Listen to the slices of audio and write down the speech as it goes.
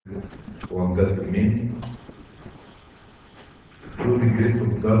one God remain. Through the grace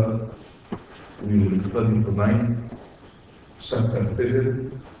of God, we will study tonight chapter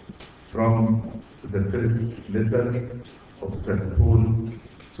 7 from the first letter of St. Paul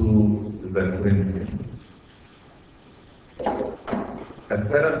to the Corinthians.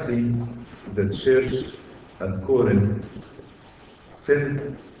 Apparently, the church at Corinth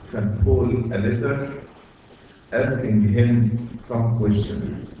sent St. Paul a letter asking him some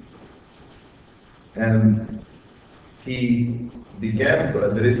questions. And he began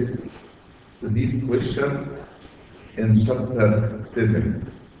to address these questions in chapter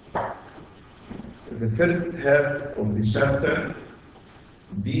 7. The first half of the chapter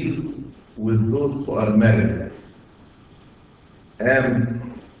deals with those who are married.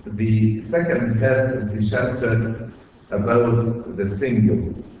 And the second half of the chapter about the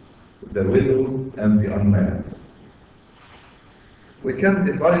singles, the widow and the unmarried. We can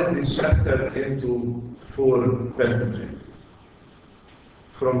divide this chapter into 4 passages.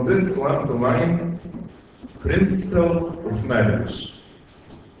 From verse 1 to 9, principles of marriage.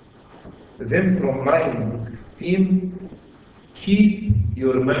 Then from 9 to 16, keep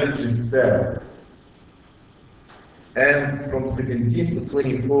your marriages fair. And from 17 to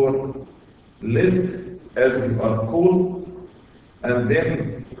 24, live as you are called. And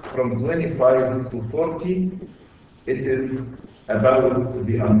then from 25 to 40, it is about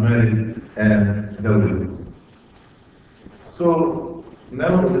the unmarried and the widows. So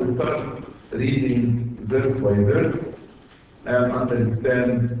now we'll start reading verse by verse and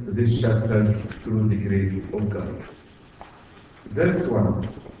understand this chapter through the grace of God. Verse 1.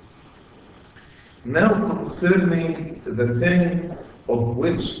 Now concerning the things of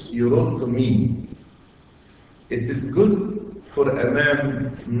which you wrote to me, it is good for a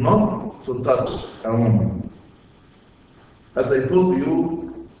man not to touch a woman. As I told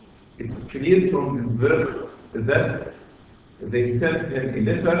you, it's clear from this verse that they sent him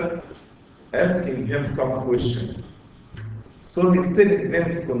a letter asking him some question. So he's telling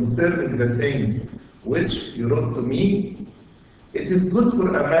them concerning the things which you wrote to me, it is good for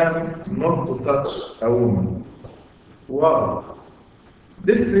a man not to touch a woman. Why?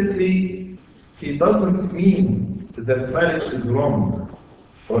 Definitely, he doesn't mean that marriage is wrong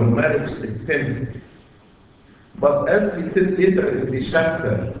or marriage is sinful. But as we said later in the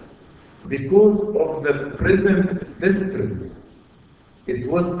chapter, because of the present distress, it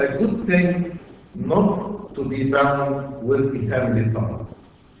was a good thing not to be bound with the family tie.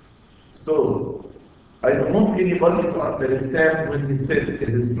 So, I don't want anybody to understand when he said it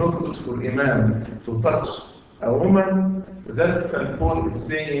is not good for a man to touch a woman, that St. Paul is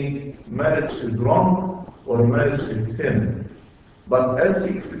saying marriage is wrong or marriage is sin. But as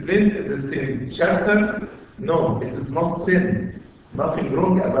he explained in the same chapter, no, it is not sin. Nothing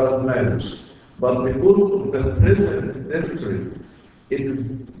wrong about marriage. But because of the present distress, it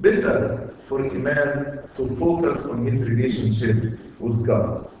is better for a man to focus on his relationship with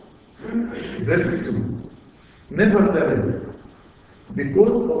God. Verse 2. Nevertheless,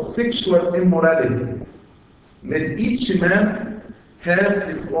 because of sexual immorality, let each man have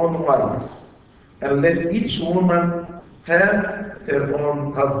his own wife, and let each woman have her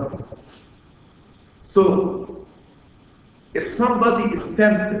own husband. So, if somebody is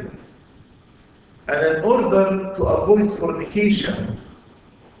tempted, and in order to avoid fornication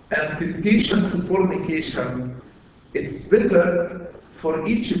and temptation to fornication, it's better for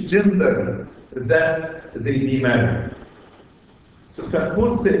each gender that they be married. So St.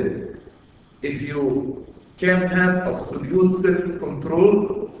 Paul said, if you can have absolute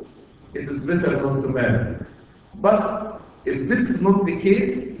self-control, it is better not to marry. But if this is not the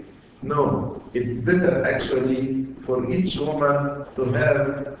case, no, it's better actually for each woman to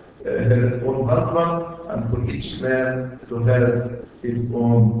have her own husband and for each man to have his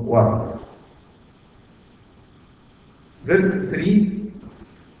own wife. Verse 3,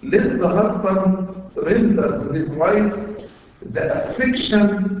 let the husband render to his wife the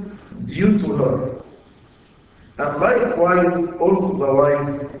affection due to her, and likewise also the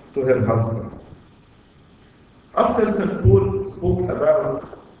wife to her husband. After St. Paul spoke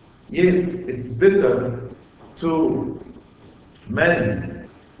about, yes, it's better to marry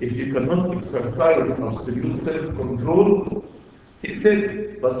if you cannot exercise absolute self-control, he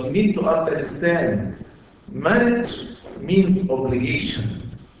said, but you need to understand, marriage means obligation.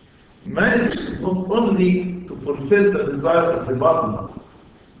 Marriage is not only to fulfill the desire of the body,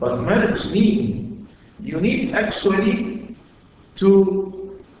 but marriage means you need actually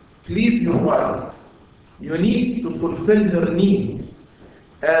to please your wife. You need to fulfill her needs.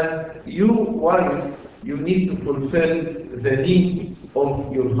 And you, wife, you need to fulfill the needs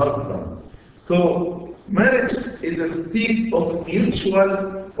of your husband. So marriage is a state of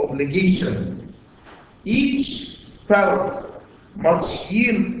mutual obligations. Each spouse must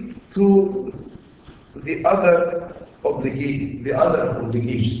yield to the other's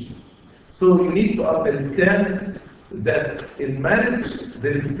obligation. So you need to understand that in marriage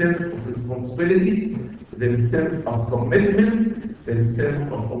there is sense of responsibility, there is sense of commitment, there is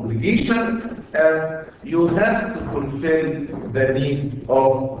sense of obligation, and you have to fulfill the needs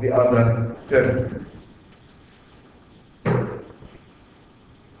of the other person.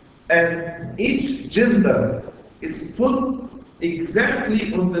 And each gender is put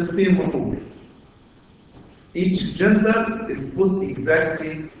exactly on the same rule. Each gender is put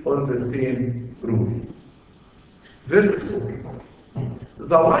exactly on the same rule. Verse 4.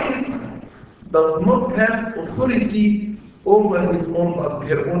 The wife does not have authority over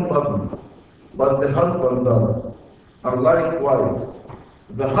her own body, but the husband does. And likewise,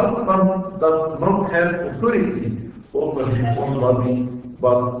 the husband does not have authority over his own body,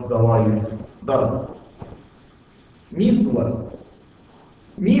 but the wife does. Means what?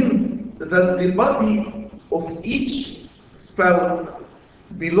 Means that the body of each spouse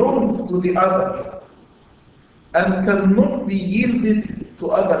belongs to the other and cannot be yielded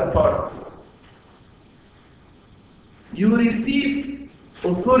to other parties. You receive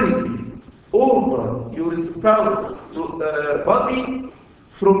authority over your spouse's body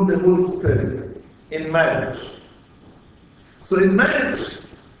from the Holy Spirit in marriage. So in marriage,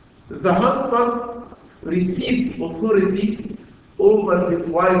 the husband receives authority over his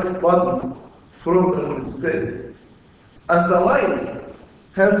wife's body from the Holy Spirit, and the wife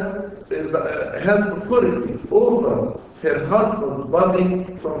has authority over her husband's body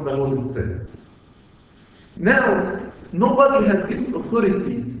from the Holy Spirit. Now, nobody has this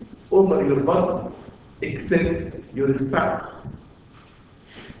authority over your body except your spouse.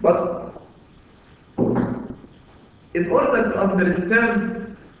 But in order to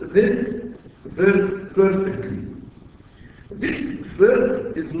understand this verse perfectly, this verse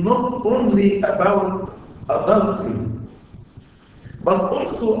is not only about adultery, but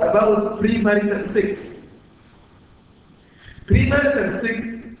also about premarital sex. Premarital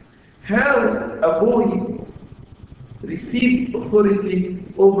sex, how a boy receives authority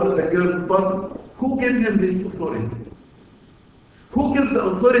over the girl's body. Who gave him this authority? Who gives the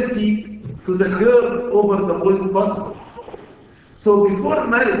authority to the girl over the boy's body? So before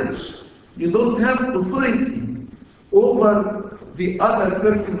marriage, you don't have authority over the other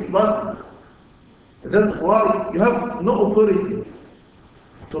person's body. That's why you have no authority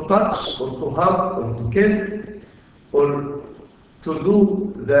to touch or to hug or to kiss or to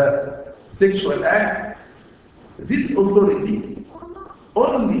do the sexual act. This authority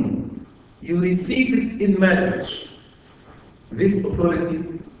only you receive it in marriage. This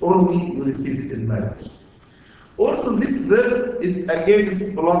authority only you receive it in marriage. Also, this verse is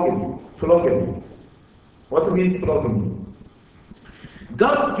against polygamy. What do you mean polygamy?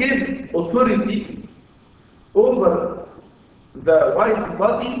 God gave authority over the wife's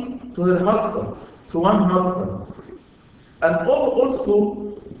body to her husband, to one husband. And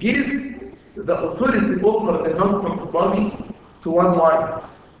also gave the authority over the husband's body to one wife.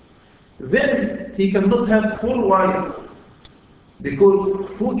 Then he cannot have 4 wives, because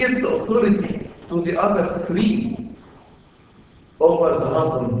who gives the authority to the other 3 over the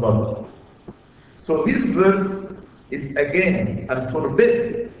husband's body? So this verse is against and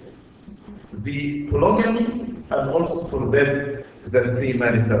forbid the polygamy and also forbid the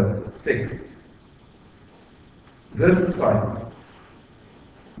premarital sex. Verse 5.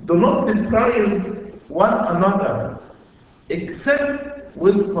 Do not deprive one another except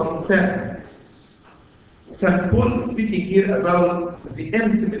with consent. St. Paul is speaking here about the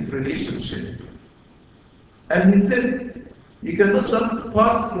intimate relationship. And he said, you cannot just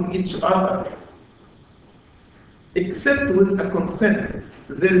part from each other except with a consent.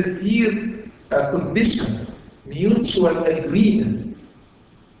 There is here a condition, mutual agreement,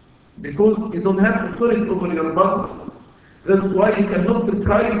 because you don't have authority over your body. That's why you cannot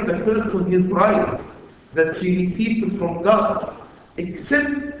deprive the person his right that he received from God,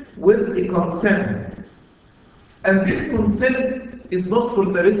 except with a consent. And this consent is not for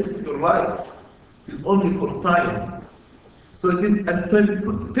the rest of your life. It is only for time. So it is a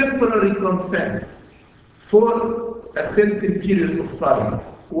temporary consent for a certain period of time.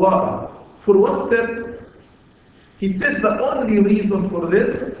 Why? For what purpose? He said the only reason for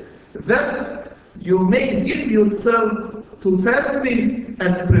this, that you may give yourself to fasting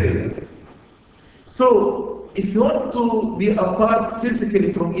and prayer. So, if you want to be apart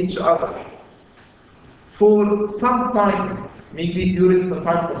physically from each other for some time, maybe during the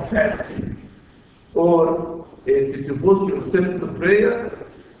time of fasting, or to devote yourself to prayer,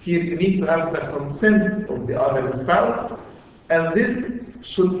 here you need to have the consent of the other spouse, and this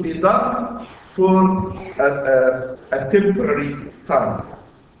should be done for a temporary time.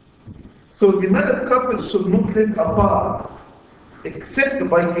 So the married couple should not live apart except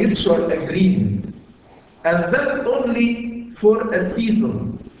by mutual agreement, and that only for a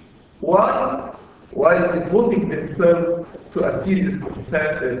season. Why? While devoting themselves to a period of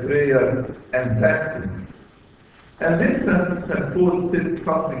prayer and fasting. And then St. Paul said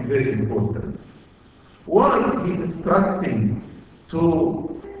something very important. Why he is instructing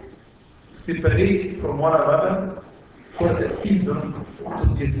to separate from one another for a season to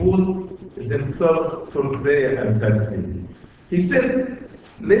devote themselves for prayer and fasting? He said,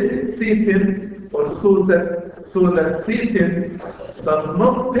 lest Satan, or so that Satan does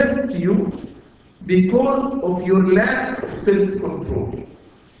not tempt you because of your lack of self-control.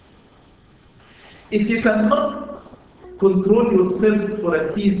 If you cannot control yourself for a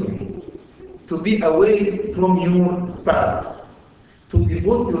season, to be away from your spouse, to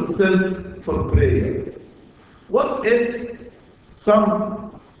devote yourself for prayer, what if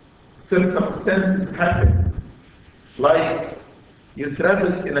some circumstances happen, like you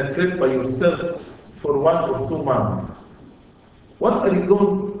traveled in a trip by yourself for 1 or 2 months? What are you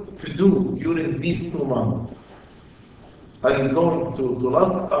going to do during these 2 months? Are you going to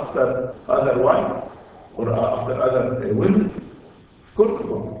lust after other wives or after other women? Of course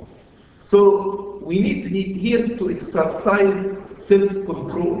not. So we need here to exercise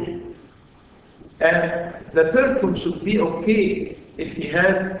self-control. And the person should be okay if he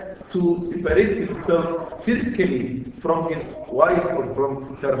has to separate himself physically from his wife or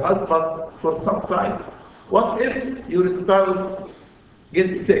from her husband for some time. What if your spouse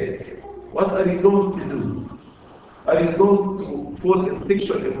gets sick? What are you going to do? Are you going to fall in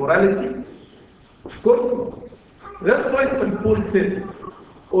sexual immorality? Of course not. That's why St. Paul said,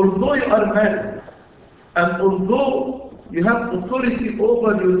 although you are married, and although you have authority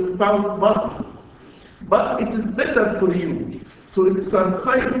over your spouse's body, but it is better for you to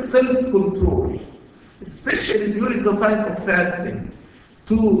exercise self-control, especially during the time of fasting,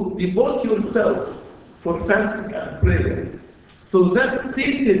 to devote yourself for fasting and prayer, so that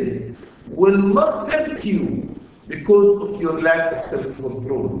Satan will not tempt you because of your lack of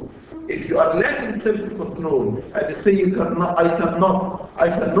self-control. If you are lacking self-control and you say I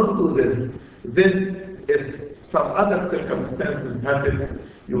cannot do this, then if some other circumstances happen,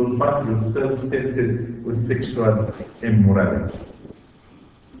 you will find yourself tempted with sexual immorality.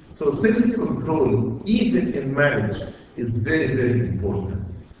 So self-control, even in marriage, is very, very important.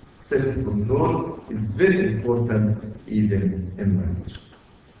 Self-control is very important even in marriage.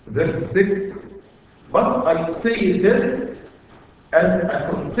 Verse 6, but I say this as a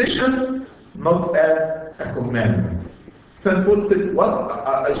concession, not as a commandment. St. Paul said, what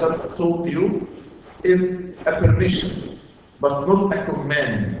I just told you is a permission, but not a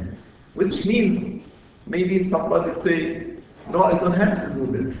commandment. Which means, maybe somebody say, no, I don't have to do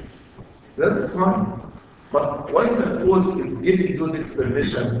this. That's fine. But why St. Paul is giving you this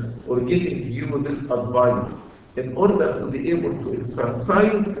permission or giving you this advice? In order to be able to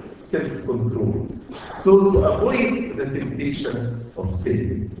exercise self-control. So to avoid the temptation of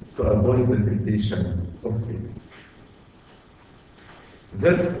Satan. To avoid the temptation of Satan.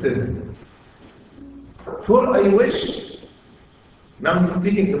 Verse 7. For I wish, now he's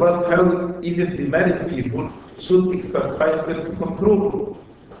speaking about how even the married people should exercise self-control.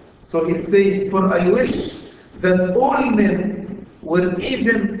 So he's saying, for I wish that all men were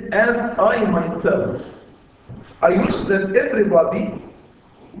even as I myself. I wish that everybody,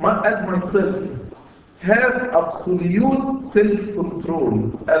 as myself, have absolute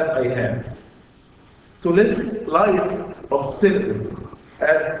self-control as I have. To live life of service,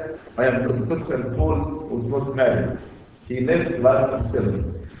 as I am told, because St. Paul was not married. He lived life of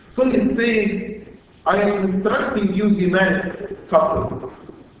service. So he's saying, I am instructing you, the married couple,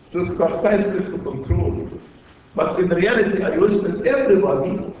 to exercise self-control. But in reality, I wish that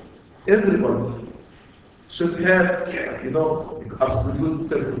everybody should have, absolute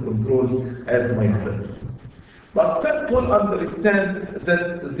self-control as myself. But St. Paul understands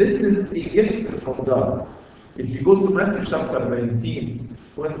that this is a gift from God. If you go to Matthew chapter 19,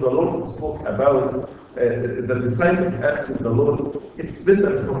 when the Lord spoke about the disciples asking the Lord, it's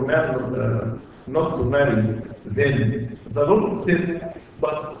better for man not to marry, then the Lord said,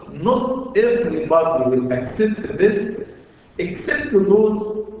 but not everybody will accept this, except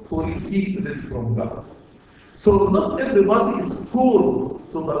those who receive this from God. So not everybody is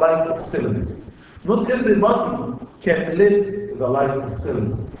called to the life of celibacy. Not everybody can live the life of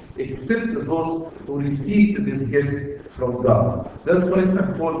celibacy, except those who received this gift from God. That's why St.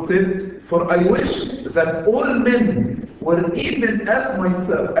 Paul said, "For I wish that all men were even as I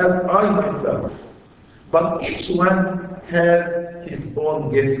myself, but each one has his own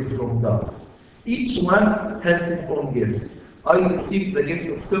gift from God." Each one has his own gift. I received the gift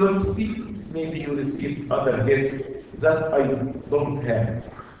of celibacy, maybe you received other gifts that I don't have.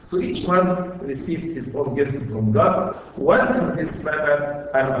 So each one received his own gift from God, one in this manner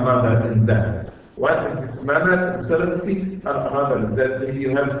and another in that. One in this manner in celibacy and another in that. Maybe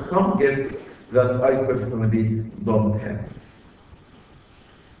you have some gifts that I personally don't have.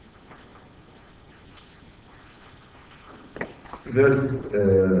 Verse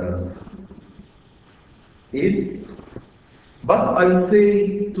 8, "But I say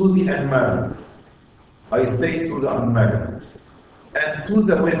to the unmarried, and to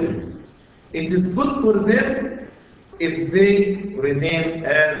the widows, it is good for them if they remain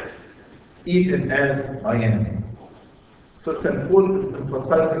even as I am." So St. Paul is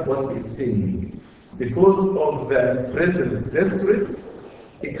emphasizing what he's saying. Because of the present distress,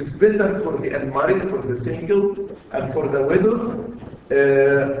 it is better for the unmarried, for the singles, and for the widows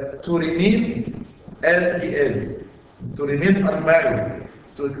to remain as he is, to remain unmarried,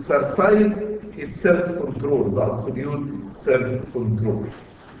 to exercise his self-control, the absolute self-control.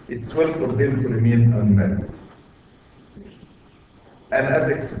 It's well for them to remain unmarried. And as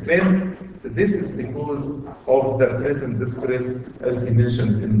explained, this is because of the present distress, as he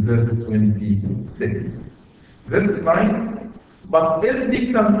mentioned in verse 26. Verse 9, "But if they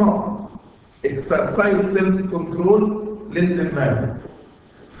cannot exercise self-control, let them marry.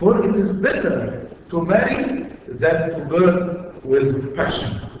 For it is better to marry than to burn with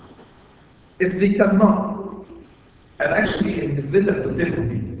passion." If they cannot, and actually in his letter to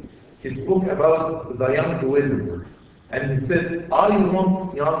Timothy, he spoke about the young widows. And he said, "I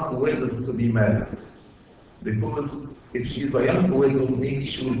want young widows to be married. Because if she's a young widow, maybe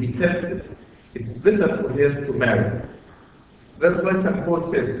she will be tempted. It's better for her to marry." That's why St. Paul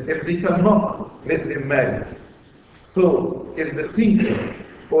said, if they cannot, let them marry. So, if the single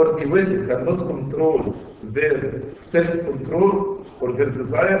or the widow cannot control their self-control or their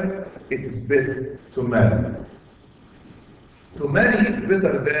desires, it is best to marry. To marry is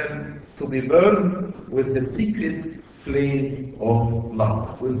better than to be burned with the secret flames of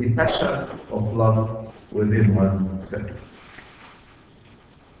lust, with the passion of lust within one's self.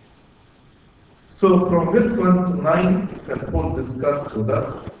 So from verse 1 to 9, St. Paul discussed with us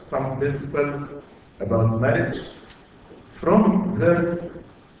some principles about marriage. From verse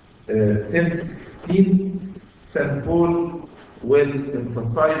 10 to 16, St. Paul will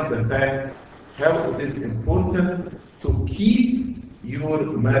emphasize the fact how it is important to keep your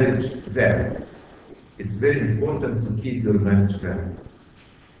marriage vows. It's very important to keep your marriage vows.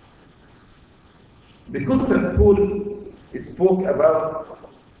 Because St. Paul spoke about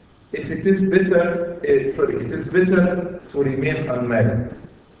if it is better, it is better to remain unmarried.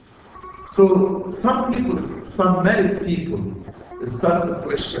 So some married people start to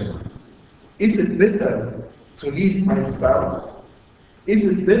question, is it better to leave my spouse? Is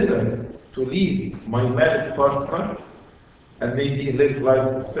it better to leave my married partner and maybe live life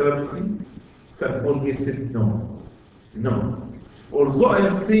of celibacy? St. Paul gives it no. No. Although I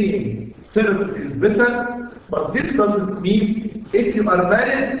am saying celibacy is better, but this doesn't mean if you are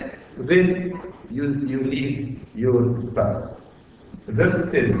married, then you leave your spouse.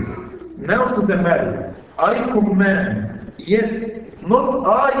 Verse 10. Now to the married, I command, yet not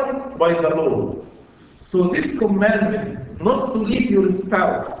I by the Lord. So this commandment, not to leave your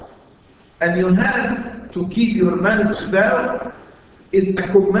spouse, and you have to keep your marriage vow, is a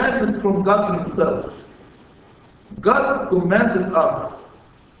commandment from God Himself. God commanded us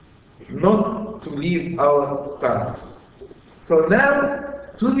not to leave our spouses. So now,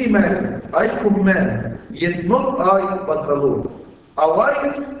 to the married, I command, yet not I, but the Lord. A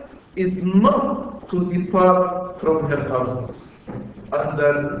wife is not to depart from her husband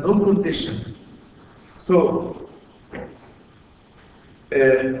under no condition. So,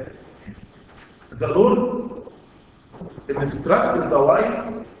 the Lord instructed the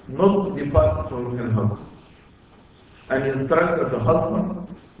wife not to depart from her husband, and instructed the husband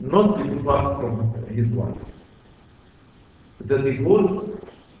not to depart from his wife. The divorce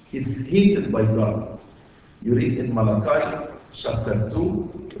is hated by God. You read in Malachi chapter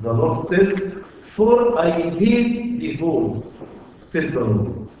 2, the Lord says, "For I hate divorce," says the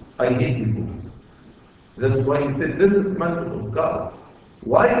Lord. I hate divorce. That's why He said, this is the commandment of God.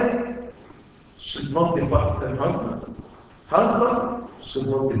 Wife should not depart her husband. Husband should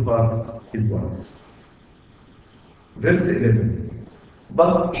not depart his wife. Verse 11.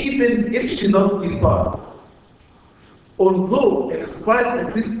 But even if she does depart, although in spite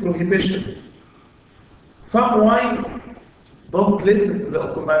of this prohibition, some wives don't listen to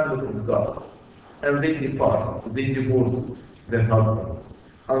the commandment of God, and they depart, they divorce their husbands.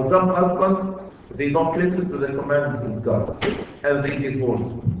 And some husbands, they don't listen to the commandment of God, and they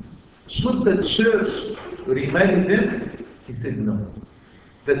divorce. Should the church remarry them? He said no.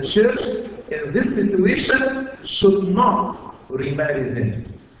 The church in this situation should not remarry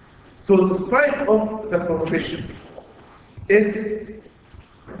them. So despite of the prohibition, if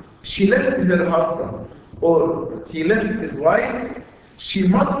she left her husband or he left his wife, she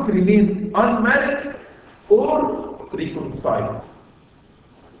must remain unmarried or reconcile.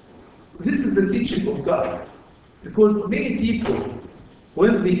 This is the teaching of God. Because many people,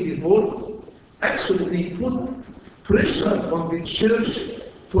 when they divorce, actually they put pressure on the church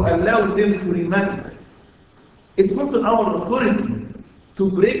to allow them to remarry. It's not in our authority to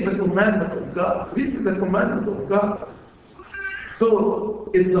break the commandment of God. This is the commandment of God. So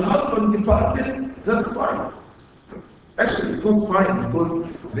if the husband departed, that's fine. Actually, it's not fine because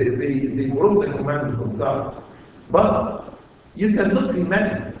they broke the commandment of God. But you cannot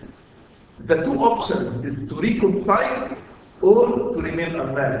remarry. The two options is to reconcile or to remain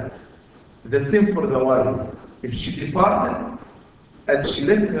unmarried. The same for the wife. If she departed and she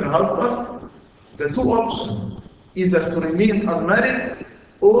left her husband, the two options, either to remain unmarried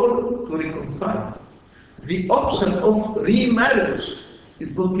or to reconcile. The option of remarriage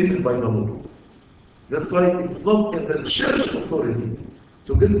is not given by the Lord. That's why it's not in the church authority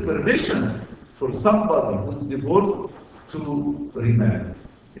to give permission for somebody who's divorced to remarry.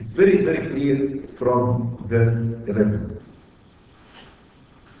 It's very, very clear from verse 11.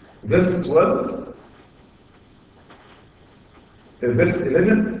 Verse 12, verse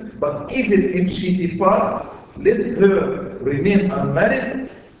 11, but even if she depart, let her remain unmarried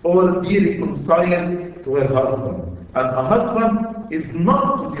or be reconciled to her husband. And a husband is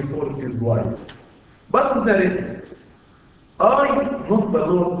not to divorce his wife. But the rest, I, not the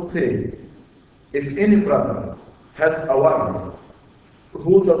Lord, say, if any brother has a wife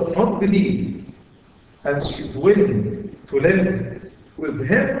who does not believe and she is willing to live with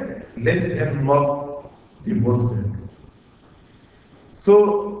him, let him not divorce him.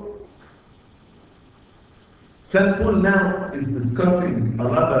 So, St. Paul now is discussing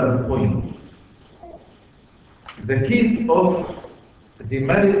another point. The case of the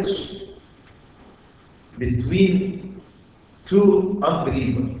marriage between two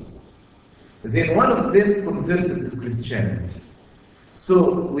unbelievers. Then one of them converted to Christianity.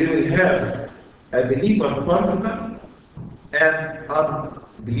 So we will have a believer partner and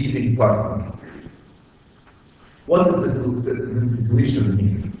unbelieving partner. What is the situation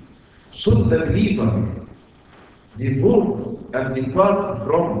here? Should the believer divorce and depart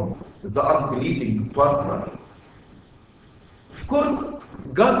from the unbelieving partner? Of course,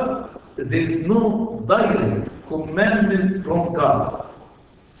 God, there is no direct commandment from God.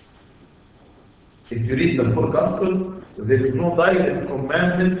 If you read the four Gospels, there is no direct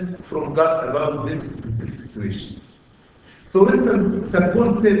commandment from God about this specific situation. So, for instance, St. Paul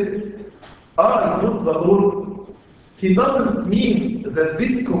said, I, not the Lord. He doesn't mean that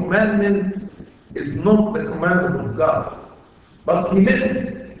this commandment is not the commandment of God. But he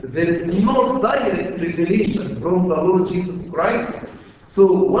meant there is no direct revelation from the Lord Jesus Christ.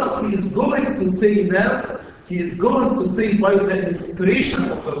 So what he is going to say now, he is going to say by the inspiration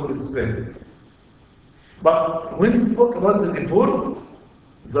of the Holy Spirit. But when he spoke about the divorce,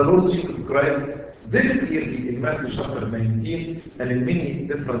 the Lord Jesus Christ very clearly in Matthew chapter 19 and in many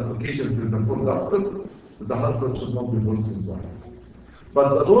different occasions in the four Gospels, the husband should not divorce his wife.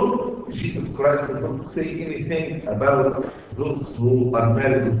 But the Lord Jesus Christ does not say anything about those who are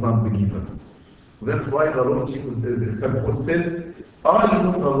married with non-believers. That's why the Lord Jesus, St. Paul said, I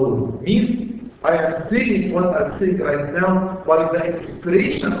am the Lord. Means, I am saying what I'm saying right now by the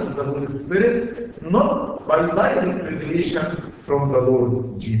inspiration of the Holy Spirit, not by direct revelation from the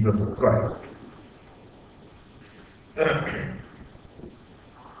Lord Jesus Christ.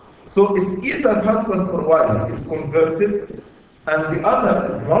 So if either husband or wife is converted and the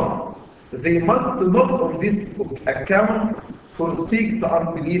other is not, they must not on this account forsake the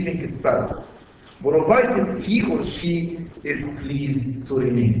unbelieving spouse, provided he or she is pleased to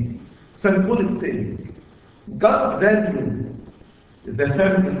remain. St. Paul is saying, God values the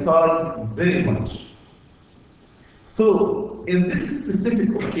family tie very much. So, in this specific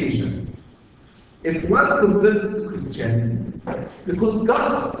occasion, if one converted to Christianity, because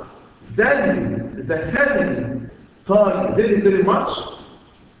God values the family tie very, very much,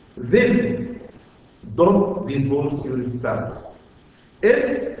 then don't divorce your spouse.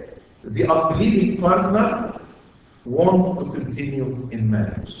 If the unbelieving partner wants to continue in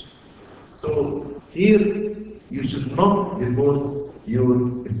marriage. So here you should not divorce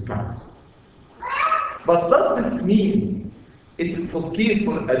your spouse. But does this mean it is okay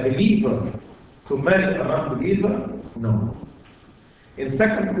for a believer to marry an unbeliever? No. In 2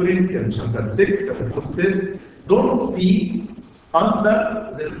 Corinthians chapter 6, Paul said, don't be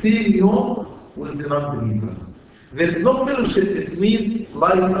under the same yoke with the non-believers. There is no fellowship between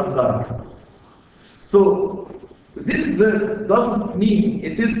light and darkness. So this verse doesn't mean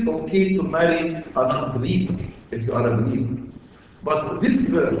it is okay to marry an unbeliever if you are a believer. But this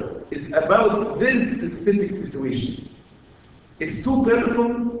verse is about very specific situation. If two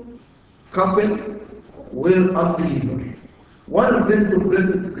persons, couple, were unbelievers, one of them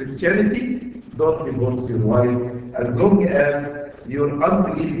converted to Christianity, don't divorce your wife as long as your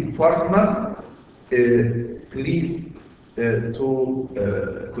unbelieving partner please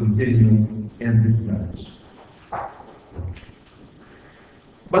to continue in this marriage.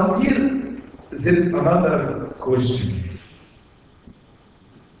 But here there is another question.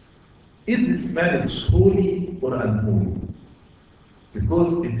 Is this marriage holy or unholy?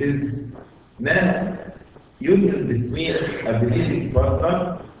 Because it is now union between a believing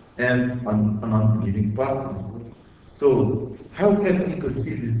partner and an unbelieving partner. So how can we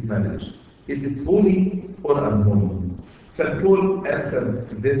conceive this marriage? Is it holy or unholy? St. Paul answered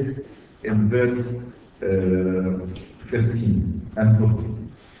this in verse 13 and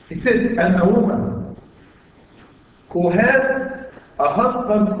 14. He said, and a woman who has a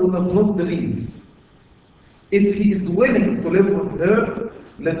husband who does not believe, if he is willing to live with her,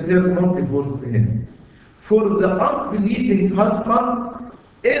 let her not divorce him. For the unbelieving husband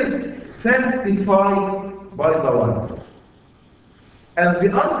is sanctified by the wife, and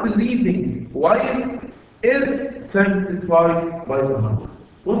the unbelieving wife is sanctified by the husband.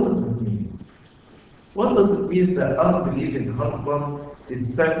 What does it mean? What does it mean the unbelieving husband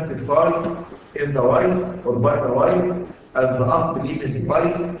is sanctified in the wife or by the wife, and the unbelieving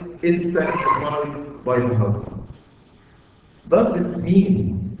wife is sanctified by the husband? Does this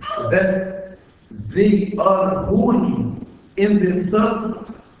mean that they are holy in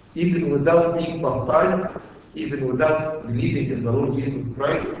themselves, even without being baptized, even without believing in the Lord Jesus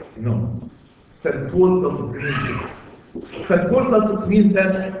Christ? No. St. Paul doesn't mean this. St. Paul doesn't mean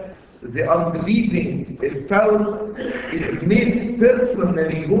that the unbelieving spouse is made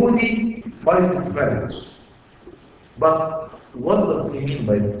personally holy by this marriage. But what does he mean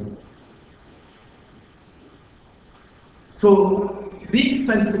by this? So, being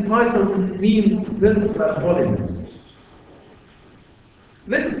sanctified doesn't mean personal holiness.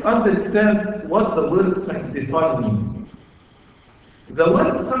 Let us understand what the word sanctify means. The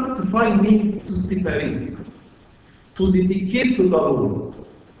word sanctify means to separate, to dedicate to the Lord,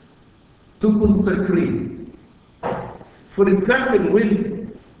 to consecrate. For example,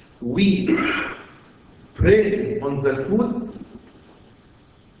 when we pray on the food,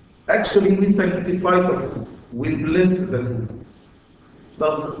 actually we sanctify the food, we bless the food.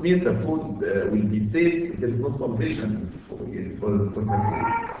 Does this mean the food will be saved? There is no salvation for the food.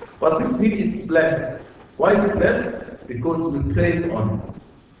 But this means it's blessed. Why blessed? Because we prayed on it.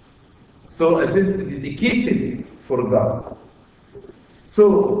 So as if dedicated for God.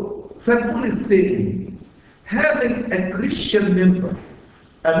 So St. Paul is saying, having a Christian member,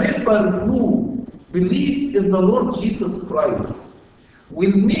 a member who believes in the Lord Jesus Christ,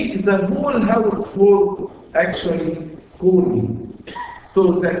 will make the whole household actually holy.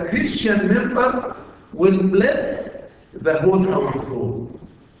 So the Christian member will bless the whole household.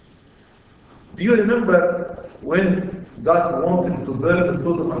 Do you remember when God wanted to burn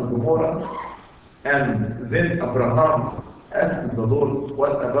Sodom and Gomorrah, and then Abraham asked the Lord,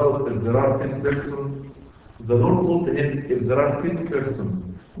 what about if there are 10 persons? The Lord told him, if there are 10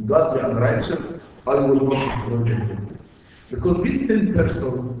 persons, godly and righteous, I will not destroy the city. Because these 10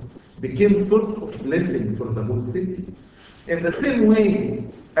 persons became source of blessing for the whole city. In the same way,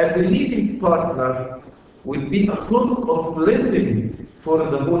 a believing partner will be a source of blessing for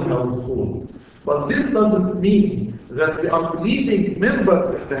the whole household. But this doesn't mean that the unbelieving members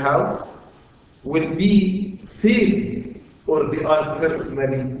of the house will be saved or they are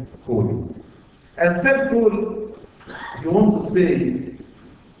personally holy. And St. Paul, you want to say,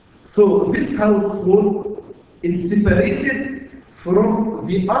 so this household is separated from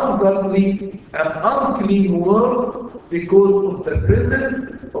the ungodly and unclean world because of the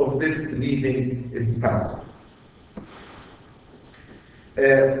presence of this believing spouse.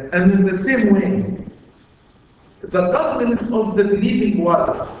 And in the same way, the godliness of the believing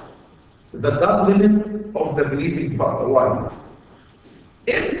wife the godliness of the believing wife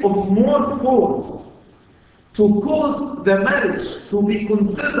is of more force to cause the marriage to be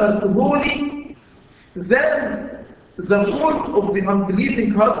considered holy than the force of the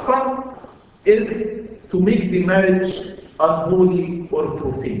unbelieving husband is to make the marriage unholy or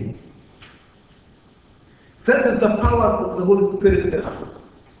profane. That is the power of the Holy Spirit in us.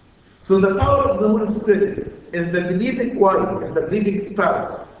 So the power of the Holy Spirit in the believing wife and the believing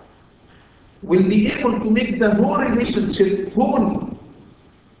spouse will be able to make the whole relationship holy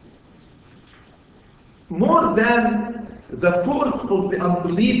more than the force of the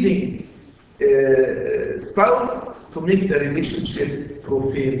unbelieving spouse to make the relationship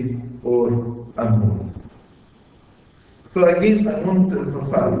profane or unholy. So again, I want to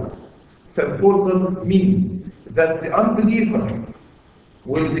emphasize, St. Paul doesn't mean that the unbeliever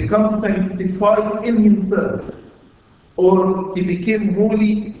will become sanctified in himself or he became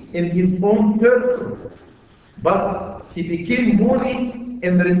holy in his own person, but he became holy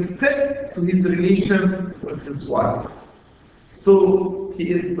in respect to his relation with his wife. So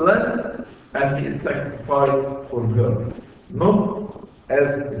he is blessed and he is sanctified for her, not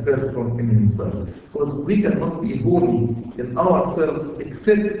as a person in himself. Because we cannot be holy in ourselves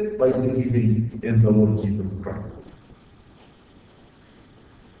except by believing in the Lord Jesus Christ.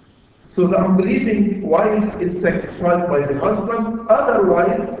 So the unbelieving wife is sanctified by the husband,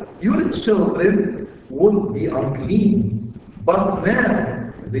 otherwise your children would be unclean, but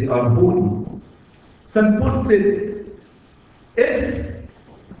now they are holy. St. Paul said, if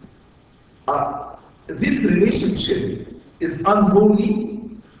this relationship is unholy,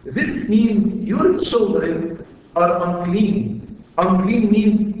 this means your children are unclean. Unclean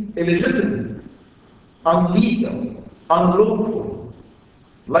means illegitimate, unlegal, unlawful,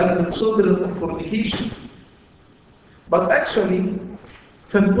 like the children of fornication. But actually,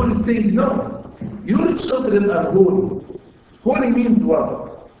 St. Paul is saying, no, your children are holy. Holy means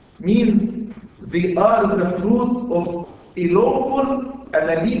what? Means they are the fruit of a lawful and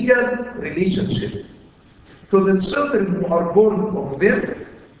a legal relationship. So the children who are born of them,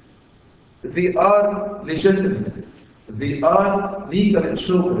 they are legitimate. They are legal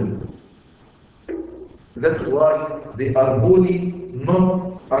children. That's why they are holy,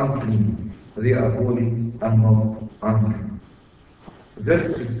 not unclean. They are holy and not unclean.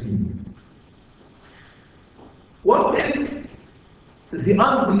 Verse 15. What if the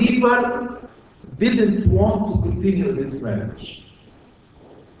unbeliever didn't want to continue this marriage?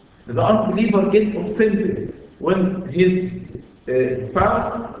 The unbeliever gets offended when his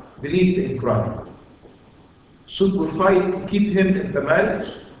spouse believed in Christ. Should we fight to keep him in the marriage?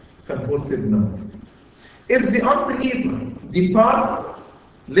 St. Paul said no. If the unbeliever departs,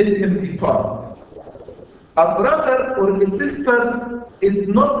 let him depart. A brother or a sister is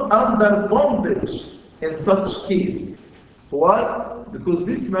not under bondage in such case. Why? Because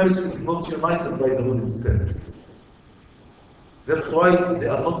this marriage is not united by the Holy Spirit. That's why they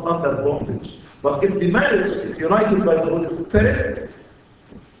are not under bondage. But if the marriage is united by the Holy Spirit,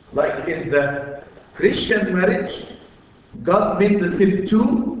 like in the Christian marriage, God made the same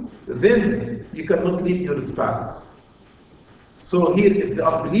two, then you cannot leave your spouse. So here, if the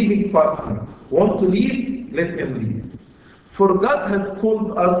unbelieving partner wants to leave, let him leave. For God has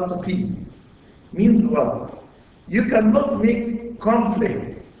called us to peace. Means what? You cannot make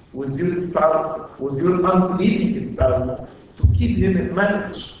conflict with your spouse, with your unbelieving spouse, to keep him in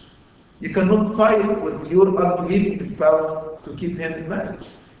marriage. You cannot fight with your unbelieving spouse to keep him in marriage.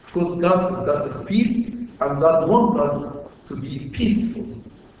 Because God is God of peace, and God wants us to be peaceful,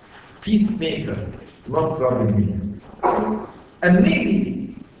 peacemakers, not troublemakers. And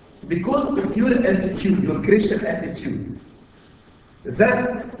maybe because of your attitude, your Christian attitude,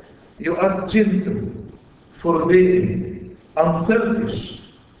 that you are gentle, forbearing, unselfish,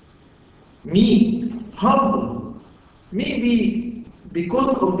 meek, humble, maybe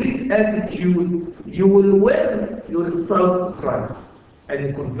because of this attitude, you will win your spouse to Christ and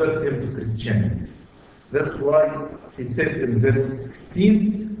you convert him to Christianity. That's why he said in verse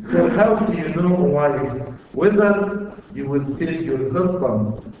 16, for how do you know, wife, whether you will save your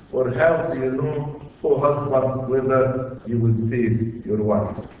husband, or how do you know, O husband, whether you will save your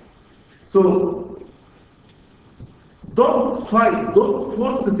wife? So, don't fight, don't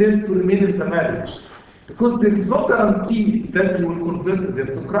force them to remain in the marriage, because there is no guarantee that you will convert them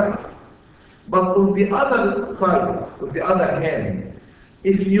to Christ. But on the other side, on the other hand,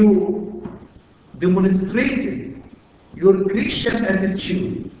 if you demonstrated your Christian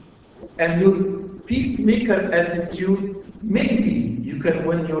attitude and your peacemaker attitude, maybe you can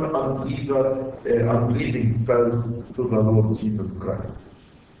win your unbelieving spouse to the Lord Jesus Christ.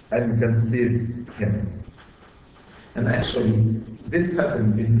 and you can save him. And actually, this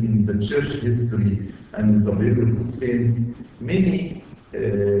happened in the church history and in the biblical saints. Many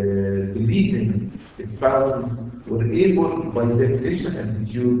believing spouses were able, by their Christian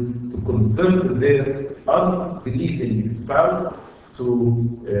attitude, to convert their unbelieving spouse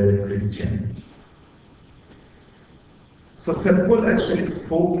to Christianity. So St. Paul actually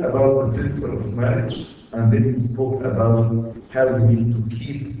spoke about the principle of marriage, and then he spoke about how you need to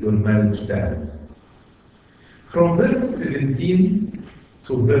keep your marriage vows. From verse 17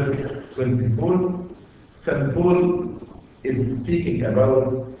 to verse 24, St. Paul is speaking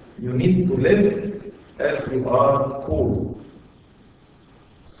about you need to live as you are called.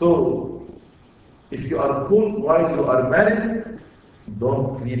 So, if you are called while you are married,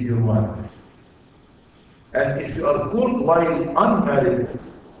 don't leave your wife. And if you are called while unmarried,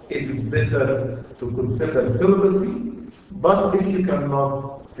 it is better to consider celibacy. But if you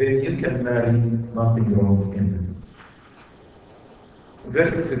cannot, then you can marry, nothing wrong in this.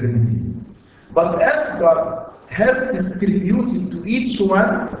 Verse 17. But as God has distributed to each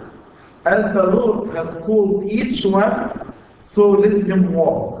one, as the Lord has called each one, so let him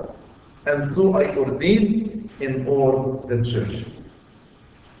walk. And so I ordain in all the churches.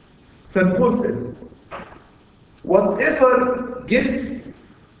 St. Paul said, whatever gift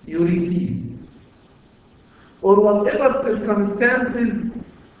you received, or whatever circumstances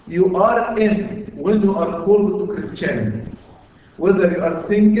you are in when you are called to Christianity, whether you are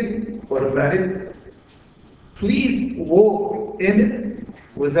single or married, please walk in it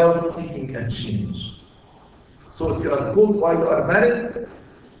without seeking a change. So if you are called while you are married,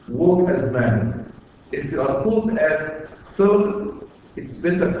 walk as married. If you are called as single, it's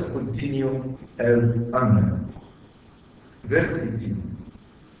better to continue as unmarried. Verse 18.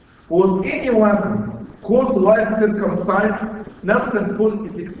 Was anyone called while circumcised? Now St. Paul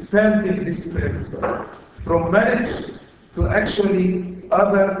is expanding this principle from marriage to actually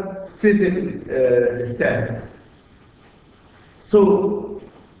other civil status. So,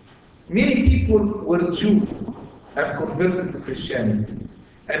 many people were Jews and converted to Christianity.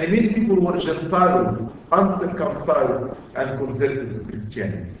 And many people were Gentiles, uncircumcised, and converted to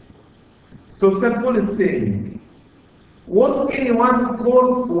Christianity. So St. Paul is saying, was anyone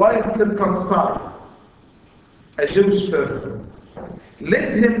called while circumcised? A Jewish person.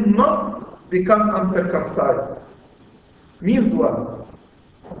 Let him not become uncircumcised. Means what?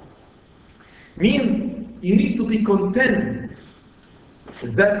 Means you need to be content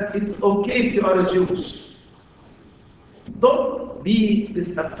that it's okay if you are a Jewish. Don't be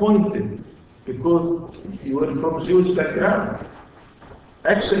disappointed because you are from Jewish background.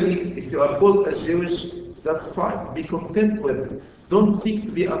 Actually, if you are called as Jewish, that's fine. Be content with it. Don't seek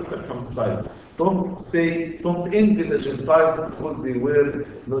to be uncircumcised. Don't envy the Gentiles because they were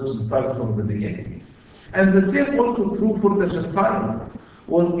not Gentiles from the beginning. And the same also true for the Gentiles.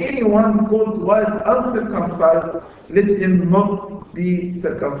 Was anyone called while uncircumcised, let him not be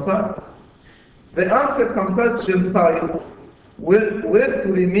circumcised. The uncircumcised Gentiles were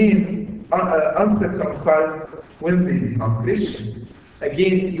to remain uncircumcised when they become Christian.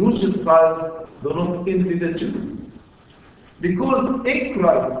 Again, you Gentiles do not envy the Jews. Because in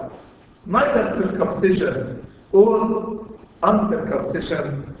Christ, neither circumcision or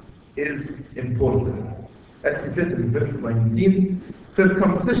uncircumcision is important. As he said in verse 19,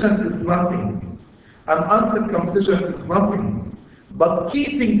 circumcision is nothing, and uncircumcision is nothing, but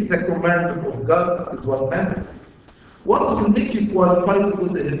keeping the commandment of God is what matters. What will make you qualify to go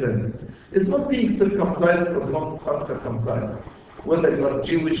to heaven is not being circumcised or not uncircumcised. Whether you are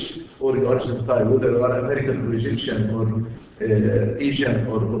Jewish or you are Gentile, whether you are American or Egyptian or Asian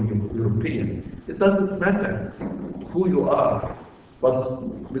or European, it doesn't matter who you are.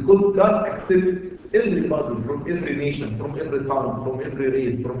 But because God accepts everybody from every nation, from every tongue, from every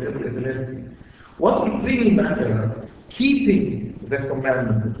race, from every ethnicity, what it really matters, keeping the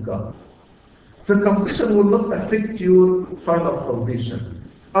commandment of God. Circumcision will not affect your final salvation.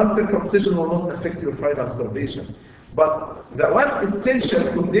 Uncircumcision will not affect your final salvation. But the one essential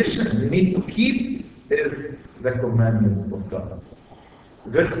condition you need to keep is the commandment of God.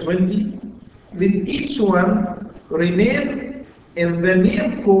 Verse 20, let each one remain in the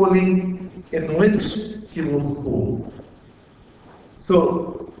name calling in which he was called.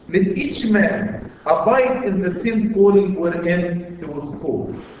 So, let each man abide in the same calling wherein he was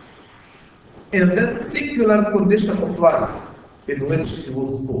called. In that secular condition of life in which he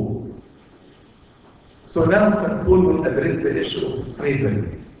was called. So now St. Paul will address the issue of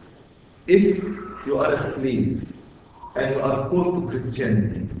slavery. If you are a slave and you are called to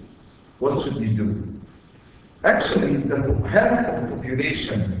Christianity, what should you do? Actually, half of the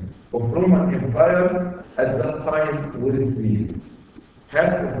population of Roman Empire at that time were slaves.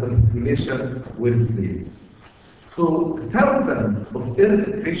 Half of the population were slaves. So thousands of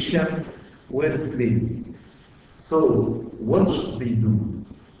early Christians were slaves. So what should they do?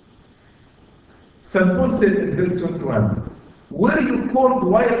 St. Paul said in verse 21, were you called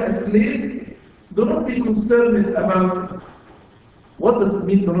while a slave? Do not be concerned about it. What does it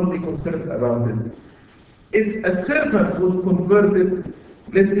mean, do not be concerned about it? If a servant was converted,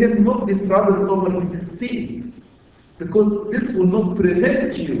 let him not be troubled over his estate, because this will not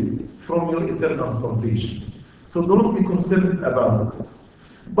prevent you from your eternal salvation. So do not be concerned about it.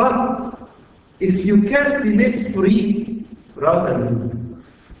 But if you can be made free, rather use it.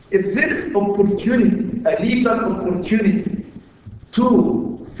 If there is opportunity, a legal opportunity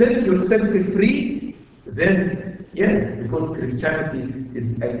to set yourself free, then yes, because Christianity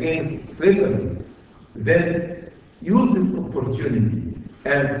is against slavery, then use this opportunity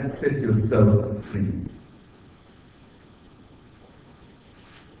and set yourself free.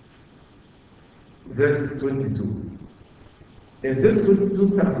 Verse 22. In verse 22,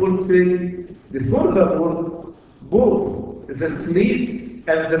 St. Paul says, before the Lord, both the slave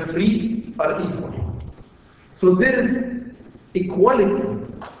and the free are equal. So there is equality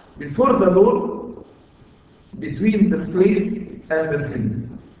before the Lord between the slaves and the free.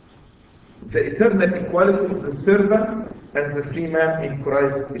 The eternal equality of the servant and the free man in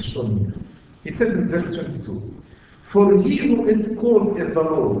Christ is shown here. He said in verse 22, for he who is called is the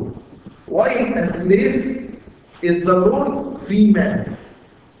Lord, while a slave is the Lord's free man.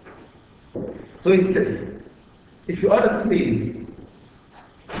 So he said, if you are a slave,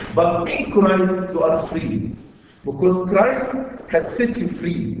 but in Christ you are free, because Christ has set you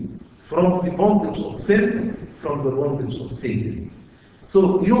free from the bondage of sin, from the bondage of Satan.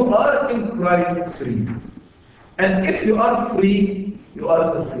 So you are in Christ free. And if you are free, you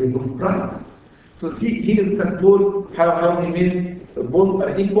are the slave of Christ. So see here in St. Paul how he made both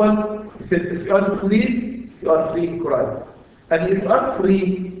are equal. He said, if you are a slave, you are free in Christ. And if you are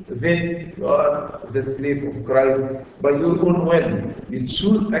free, then you are the slave of Christ by your own will. You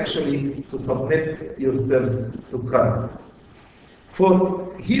choose actually to submit yourself to Christ.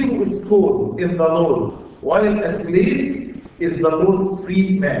 For he who is called in the Lord, while a slave is the Lord's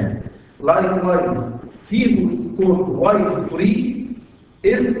free man. Likewise, he who is called while free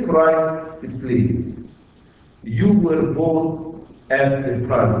is Christ's slave. You were bought at a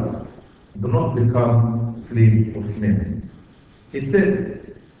price. Do not become slaves of men. He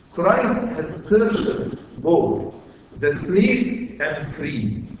said, Christ has purchased both the slave and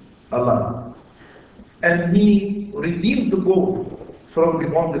free alike. And he redeemed both from the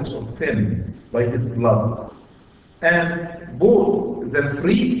bondage of sin by his blood. And both the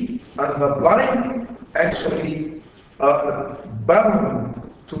free and the blind actually are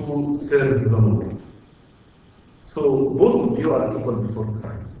bound to serve the Lord. So both of you are equal before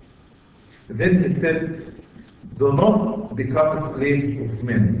Christ. Then he said, do not become slaves of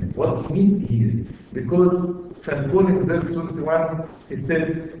men. What he means here? Because St. Paul in verse 21, he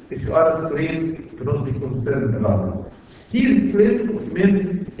said, if you are a slave, do not be concerned about it. Here is slaves of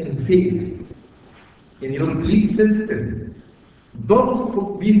men in faith, in your belief system.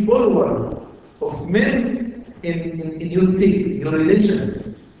 Don't be followers of men in your faith, in your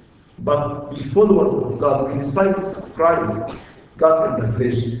religion, but be followers of God, be disciples of Christ, God in the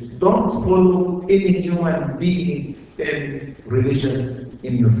flesh. Don't follow any human being in religion,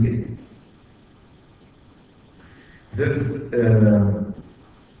 in your faith. Verse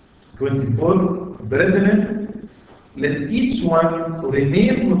 24, brethren, let each one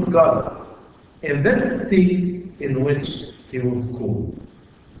remain with God in that state in which he was called.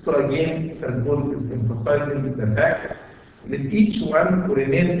 So again, St. Paul is emphasizing the fact that each one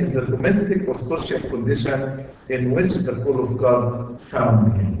remain in the domestic or social condition in which the call of God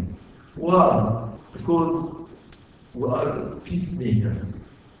found him. Why? Because we are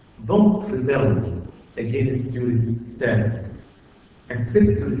peacemakers. Don't rebel against your status. Accept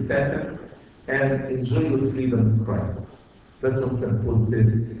your status and enjoy your freedom in Christ. That's what St. Paul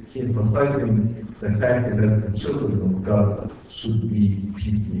said. He emphasizing the fact that the children of God should be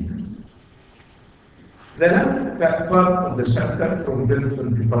peacemakers. The last part of the chapter, from verse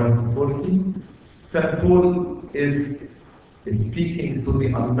 25 to 40, St. Paul is speaking to the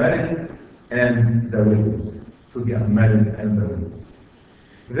unmarried and the widows. To the unmarried and the widows.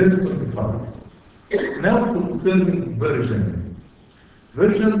 Verse 25. Now concerning virgins.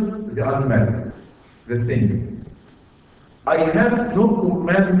 Virgins, the unmarried, the saints. I have no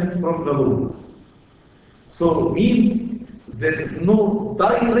commandment from the Lord. So it means there is no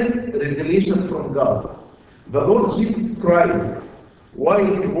direct revelation from God. The Lord Jesus Christ while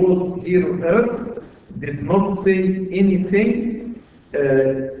he was here on earth, did not say anything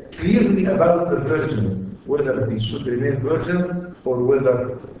clearly about the virgins, whether they should remain virgins or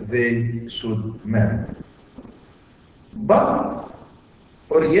whether they should marry. But,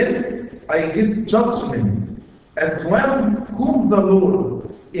 or yet, I give judgment as one whom the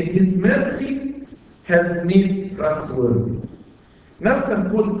Lord, in his mercy, has made trustworthy. Now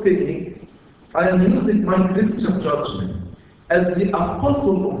St. Paul is saying, I am using my Christian judgment as the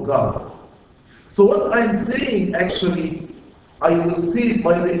apostle of God. So what I'm saying, actually, I will say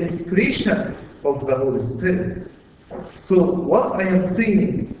by the inspiration of the Holy Spirit. So what I am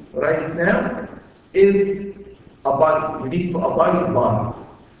saying right now is we need to abide by.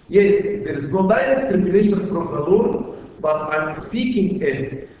 Yes, there is no direct revelation from the Lord, but I'm speaking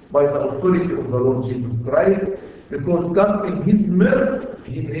it by the authority of the Lord Jesus Christ, because God in His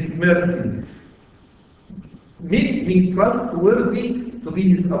mercy, made me trustworthy to be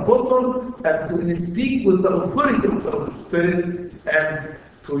His apostle and to speak with the authority of the Holy Spirit and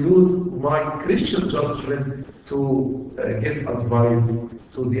to use my Christian judgment to give advice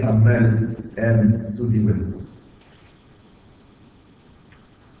to the unmarried and to the widows.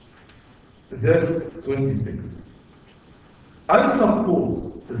 Verse 26. I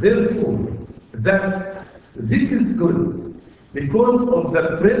suppose, therefore, that this is good because of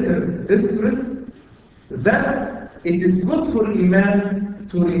the present distress, that it is good for a man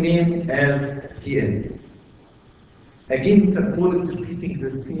to remain as he is. Again, St. Paul is repeating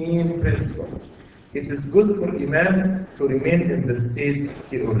the same principle. It is good for a man to remain in the state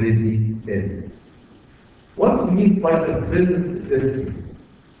he already is. What he means by the present distress?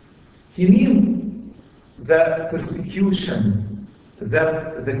 He means the persecution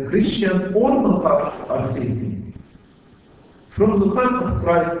that the Christian all the time are facing. From the time of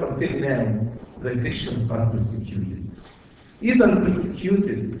Christ until now, the Christians are persecuted. Either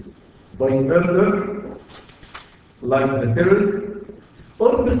persecuted by murder, like the terrorists,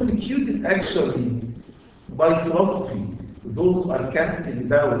 or persecuted actually by philosophy. Those are casting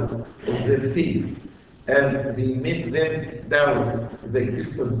doubt of their faith, and they make them doubt the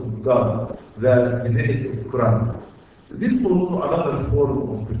existence of God, the divinity of Christ. This is also another form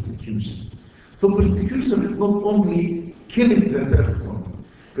of persecution. So persecution is not only killing the person,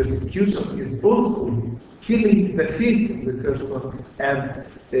 persecution is also killing the faith of the person and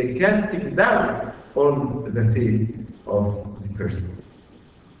casting doubt on the faith of the person.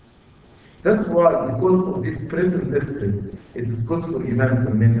 That's why, because of this present distress, it is good for a man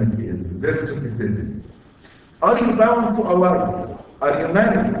to remain as he is. Verse 27. Are you bound to a wife? Are you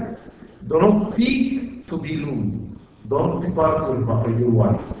married? Do not seek to be loosed. Don't depart with your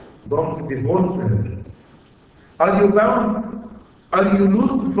wife. Don't divorce her. Are you bound? Are you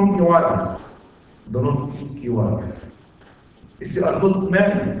loosed from your wife? Do not seek your wife. If you are not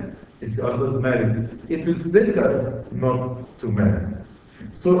married, it is better not to marry.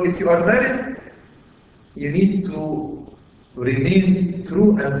 So if you are married, you need to remain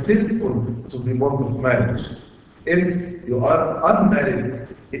true and faithful to the bond of marriage. If you are unmarried,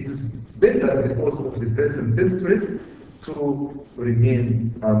 it is better because of the present distress to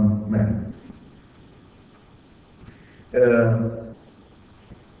remain unmarried.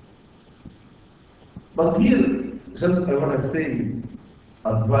 But here, just I want to say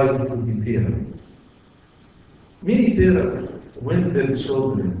advice to the parents. Many parents, when their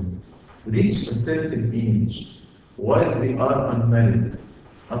children reach a certain age, while they are unmarried,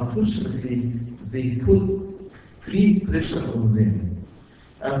 unfortunately, they put extreme pressure on them.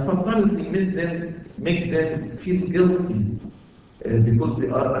 And sometimes they make them feel guilty because they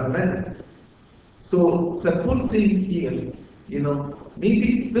are unmarried. So St. Paul saying here,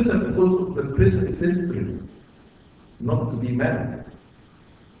 maybe it's better because of the present distress not to be married.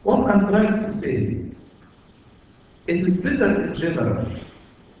 What I'm trying to say, it is better in general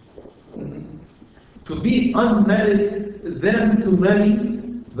to be unmarried than to marry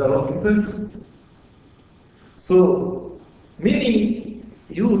the wrong person. So many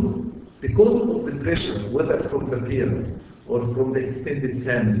youth, because of the pressure, whether from the parents or from the extended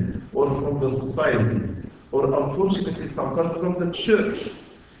family or from the society, or unfortunately sometimes from the church,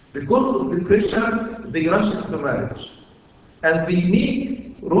 because of the pressure, they rush into marriage and they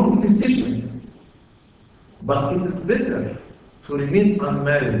make wrong decisions. But it is better to remain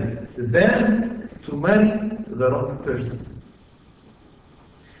unmarried than to marry the wrong person.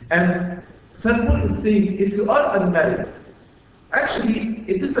 And St. Paul is saying, if you are unmarried, actually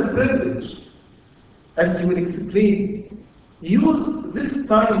it is a privilege, as he will explain. Use this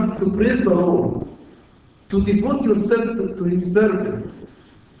time to praise the Lord, to devote yourself to His service,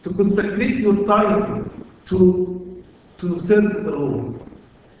 to consecrate your time to to serve the Lord.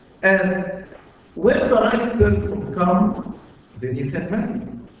 And when the right person comes, then you can marry.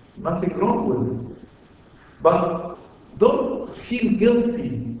 Nothing wrong with this. But don't feel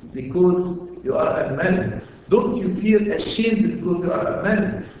guilty because you are unmarried. Don't you feel ashamed because you are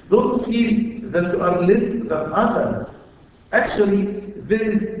unmarried. Don't feel that you are less than others. Actually, there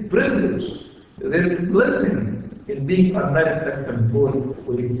is privilege, there is blessing in being unmarried, as St. Paul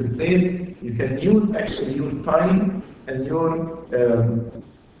will explain. You can use actually your time and your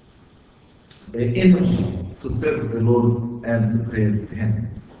energy to serve the Lord and to praise Him.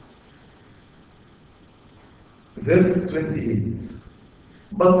 Verse 28.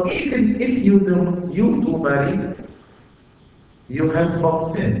 But even if you do marry, you have not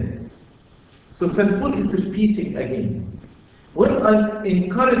sinned. So St. Paul is repeating again. When I'm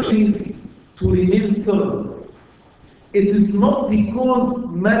encouraging to remain celibate, it is not because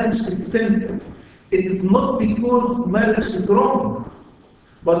marriage is sinful. It is not because marriage is wrong,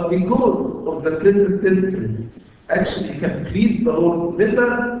 but because of the present distress. Actually, you can please the Lord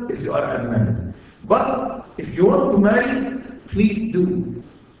better if you are unmarried. But if you want to marry, please do.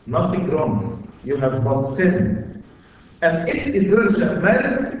 Nothing wrong. You have not sinned. And if a virgin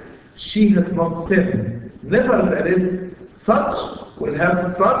marries, she has not sinned. Nevertheless, such will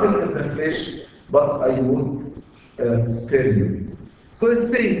have trouble in the flesh, but I would spare you. So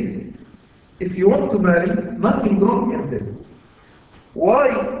it's saying, if you want to marry, nothing wrong in this. Why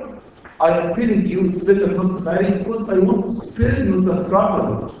I am telling you it's better not to marry? Because I want to spare you the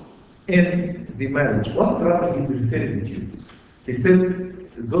trouble in the marriage. What trouble is referring to? He said,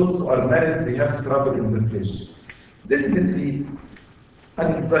 those who are married, they have trouble in the flesh. Definitely,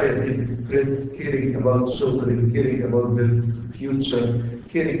 anxiety, distress, caring about children, caring about their future,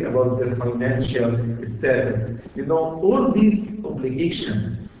 caring about their financial status. You know, all these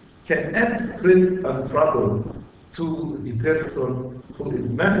obligations can add stress and trouble to the person who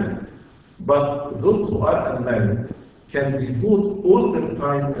is married. But those who are unmarried can devote all their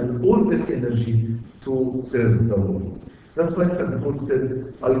time and all their energy to serve the Lord. That's why St. Paul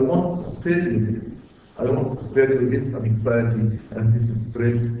said, I want to spare you this. I want to spare you this anxiety and this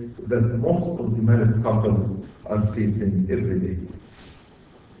stress that most of the married couples are facing every day.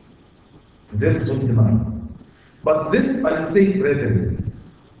 Verse 29. But this I say, brethren,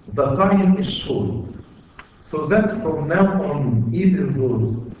 the time is short, so that from now on, even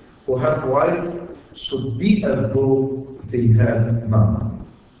those who have wives should be as though they have none.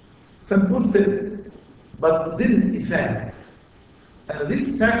 St. Paul said, but there is a fact, and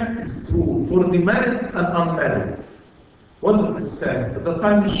this fact is true for the married and unmarried. What is this fact? The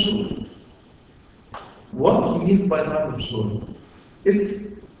time is short. What he means by time is short? If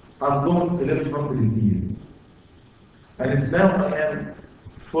I'm going to live 100 years, and if now I am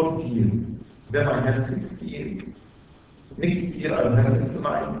 40 years, then I have 60 years. Next year I will have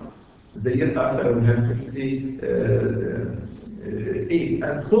 59. The year after I will have 58,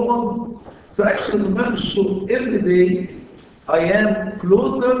 and so on. So actually the time is short. Every day I am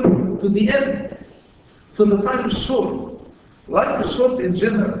closer to the end. So the time is short. Life is short in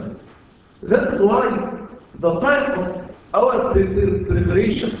general. That's why the time of our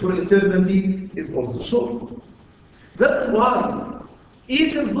preparation for eternity is also short. That's why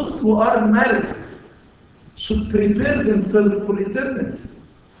even those who are married should prepare themselves for eternity.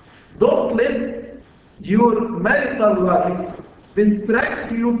 Don't let your marital life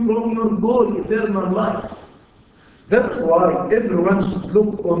distract you from your goal, eternal life. That's why everyone should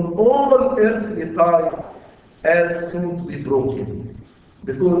look on all earthly ties as soon to be broken.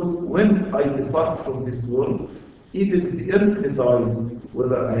 Because when I depart from this world, even the earthly ties,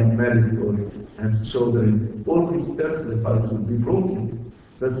 whether I am married or have children, all these earthly ties will be broken.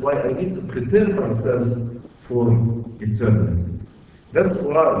 That's why I need to prepare myself for eternity. That's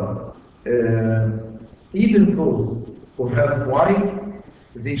why even those who have wives,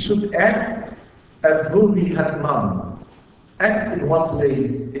 they should act as though they had none. Act in what way?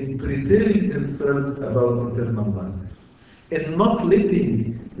 In preparing themselves about eternal life. In not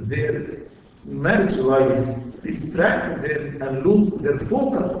letting their marriage life distract them and lose their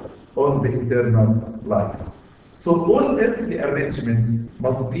focus on the eternal life. So all earthly arrangement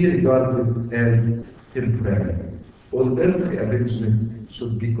must be regarded as temporary. All earthly arrangement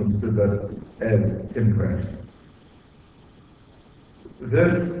should be considered as temporary.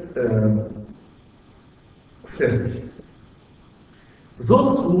 Verse 30.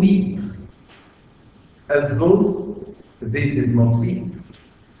 Those who weep as those they did not weep.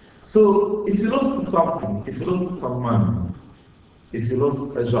 So if you lost something, if you lost some money, if you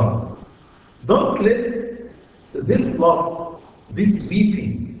lost a job, don't let this loss, this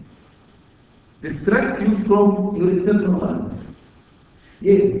weeping, distract you from your eternal life.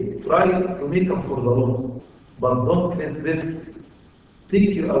 Yes, try to make up for the loss, but don't let this take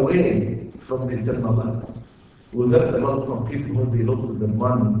you away from the eternal life. We learned about some people when they lost their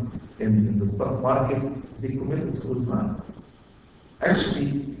money in the stock market, they committed suicide.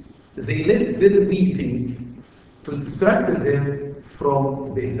 Actually, they let their weeping to distract them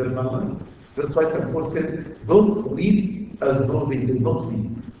from the eternal life. That's why St. Paul said, those who weep as though they did not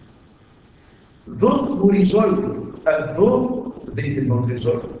weep. Those who rejoice as though they did not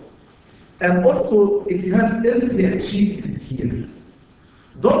rejoice. And also, if you have earthly achievement here,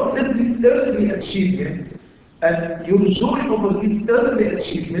 don't let this earthly achievement and your joy over this earthly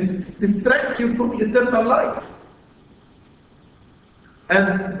achievement distract you from eternal life.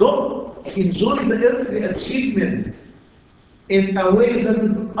 And don't enjoy the earthly achievement in a way that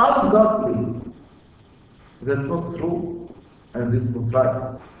is ungodly. That's not true, and this is not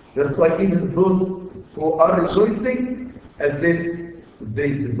right. That's why even those who are rejoicing as if they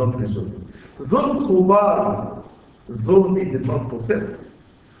did not rejoice. Those who buy, those they did not possess.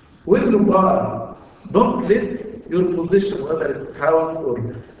 When you buy, don't let your possession, whether it's house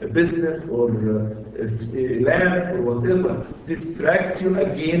or a business or land or whatever, distract you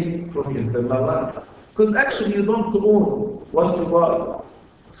again from eternal life. Because actually you don't own what you buy.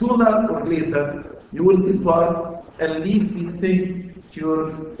 Sooner or later, you will depart and leave these things to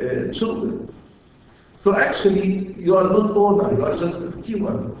your children. So actually, you are not owner, you are just a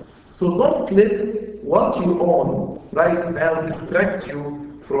steward. So don't let what you own right now distract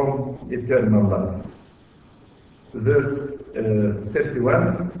you from eternal life. Verse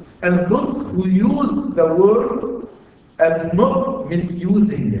 31, and those who use the word as not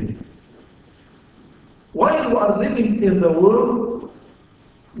misusing it. While you are living in the world,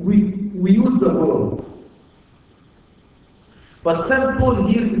 we use the word. But St. Paul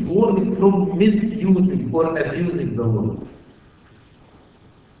here is warning from misusing or abusing the word.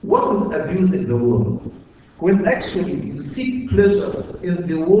 What is abusing the word? When actually you seek pleasure in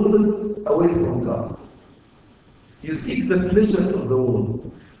the world away from God. You seek the pleasures of the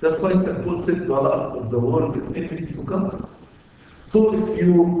world. That's why St. Paul said the love of the world is enmity to God. So if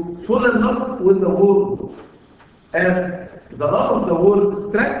you fall in love with the world and the love of the world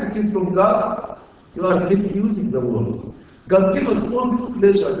distracted you from God, you are misusing the world. God gave us all these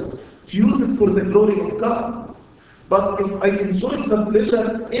pleasures to use it for the glory of God. But if I enjoy the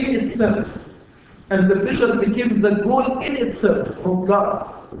pleasure in itself, and the pleasure became the goal in itself from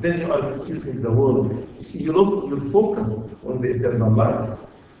God, then you are misusing the world. You lost your focus on the eternal life.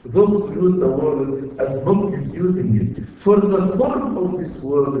 Those who use the world as not misusing it, for the form of this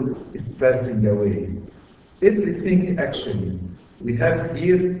world is passing away. Everything actually we have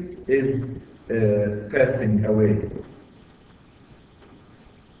here is passing away.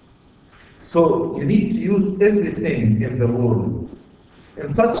 So you need to use everything in the world in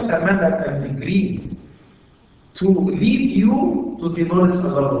such a manner and degree to lead you to the knowledge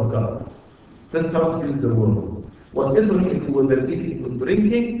and love of God. That's how to use the world. Whatever you do, whether eating or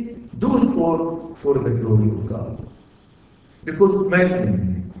drinking, do it all for the glory of God. Because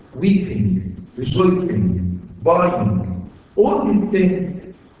smiling, weeping, rejoicing, buying, all these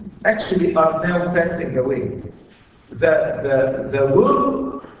things actually are now passing away. The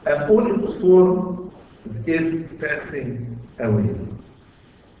world and all its form is passing away.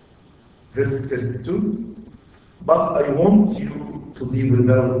 Verse 32, but I want you to be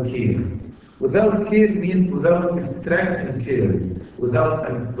without care. Without care means without distracting cares, without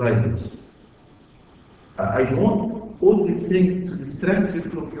anxiety. I want all these things to distract you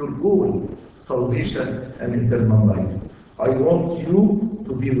from your goal, salvation and eternal life. I want you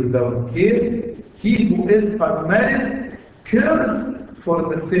to be without care. He who is unmarried cares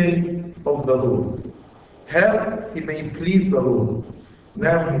for the things of the Lord, how he may please the Lord.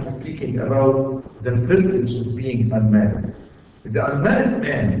 Now he's speaking about the privilege of being unmarried. The unmarried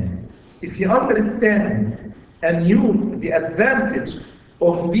man, if he understands and uses the advantage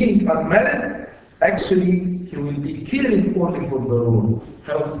of being unmarried, actually he will be caring only for the Lord,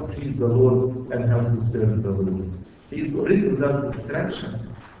 how to please the Lord and how to serve the Lord. He is already without distraction.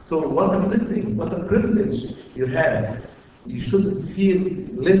 So what a blessing, what a privilege you have. You shouldn't feel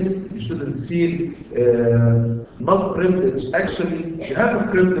less, you shouldn't feel not privileged. Actually, you have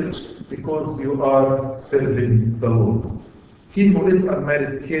a privilege because you are serving the Lord. He who is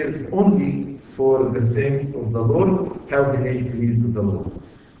unmarried cares only for the things of the Lord, how he may please the Lord.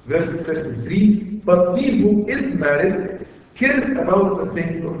 Verse 33, but he who is married cares about the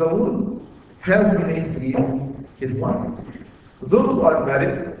things of the Lord, how he may please his wife. Those who are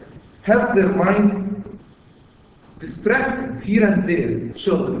married have their mind distracted here and there,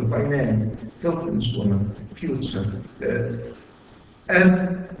 children, finance, health insurance, future.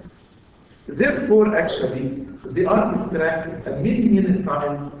 And therefore, actually, they are distracted, and many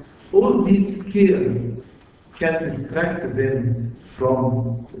times, all these cares can distract them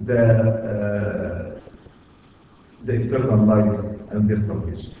from the eternal life and their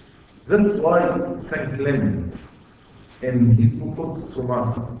salvation. That's why Saint Clement, in his book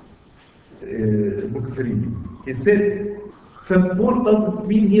Summa, book 3, he said, St. Paul doesn't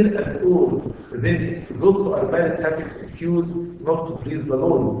mean here at all that those who are married have excuse not to please the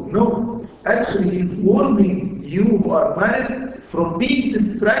Lord. No, actually he's warning you who are married from being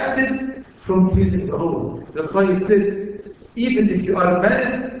distracted from pleasing the Lord. That's why he said, even if you are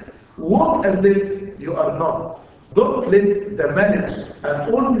married, walk as if you are not. Don't let the marriage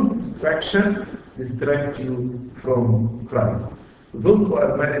and all this distraction distract you from Christ. Those who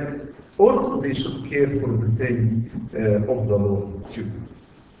are married, also they should care for the things of the Lord too.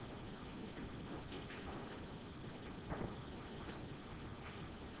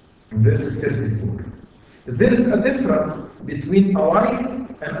 Verse 34. There is a difference between a wife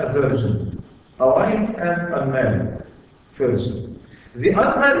and a virgin, a wife and unmarried virgin. The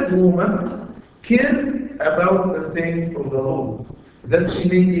unmarried woman cares about the things of the Lord, that she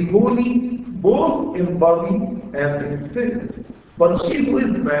may be holy both in body and in spirit. But she who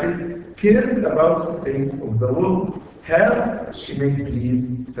is married cares about the things of the Lord, how she may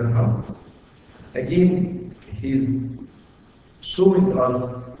please her husband. Again, he's showing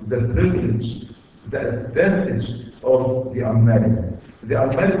us the privilege, the advantage of the unmarried. The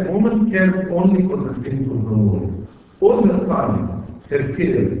unmarried woman cares only for the things of the Lord. All her time, her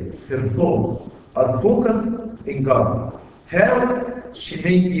care, her thoughts are focused in God. How she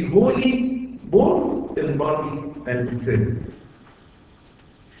may be holy both in body and spirit.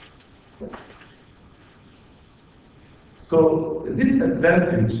 So this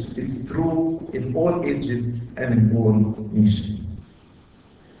advantage is true in all ages and in all nations.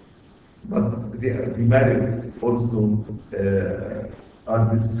 But the married also are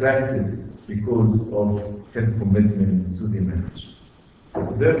distracted because of her commitment to the marriage.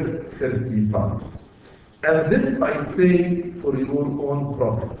 Verse 35. And this I say for your own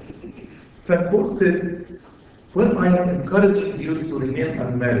profit. St. Paul said, when I am encouraging you to remain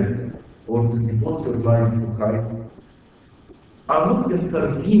unmarried or to devote your life to Christ, I'm not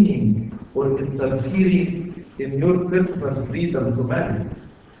intervening or interfering in your personal freedom to marry,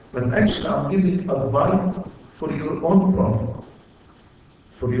 but actually I'm giving advice for your own profit.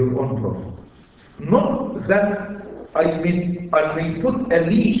 For your own profit. Not that I may put a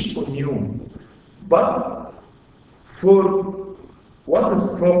leash on you, but for what is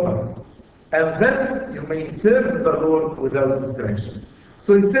proper, and that you may serve the Lord without distraction.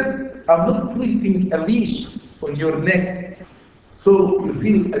 So he said, I'm not putting a leash on your neck so you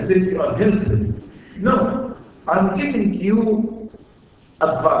feel as if you are helpless. No, I'm giving you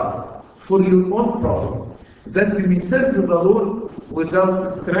advice for your own profit, that you may serve the Lord without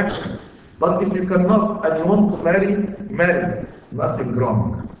distraction. But if you cannot and you want to marry, nothing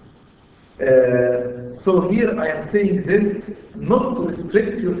wrong. So here I am saying this, not to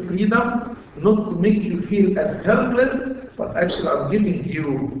restrict your freedom, not to make you feel as helpless, but actually I'm giving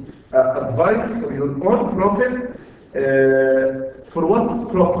you advice for your own profit, for what's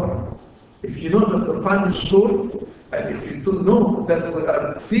proper. If you know that the time is short, and if you don't know that we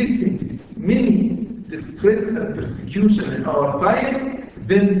are facing many distress and persecution in our time,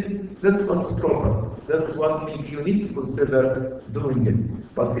 then that's what's proper. That's what maybe you need to consider doing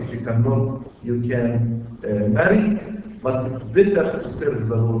it. But if you cannot, you can marry, but it's better to serve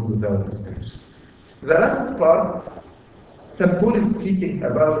the Lord without distraction. The last part, St. Paul is speaking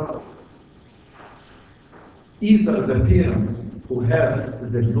about either the parents who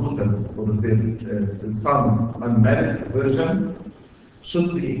have their daughters or their sons unmarried virgins,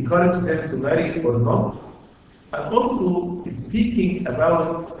 should we encourage them to marry or not? And also speaking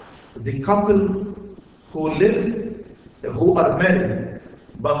about the couples who are married,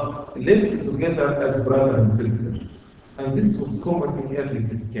 but lived together as brother and sister. And this was common in early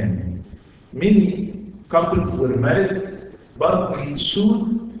Christianity. Many couples were married, but they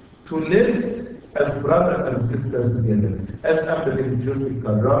choose to live as brother and sister together, as Ambedin Yosef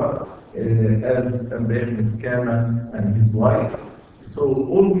Karra, as Ambedin Miskana and his wife. So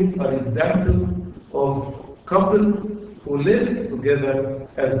all these are examples of couples who live together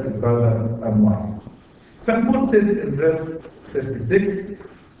as a brother and wife. St. Paul said in verse 36,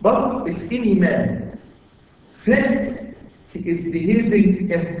 but if any man thinks he is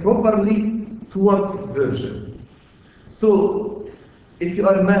behaving improperly toward his virgin. So if you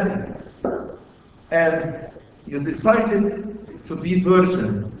are married and you decided to be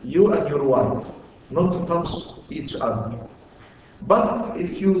virgins, you and your wife, not to touch each other. But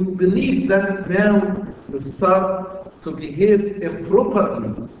if you believe that now you start to behave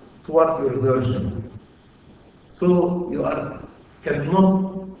improperly toward your virgin, so you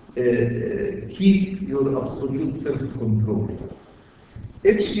cannot keep your absolute self-control.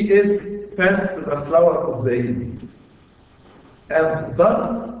 If she is past the flower of the youth, and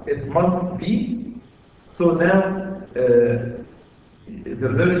thus it must be, so now the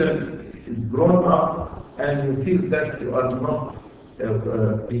virgin is grown up and you feel that you are not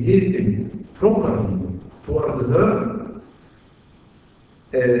behaving properly toward her,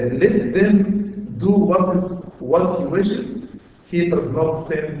 let them do what he wishes. He does not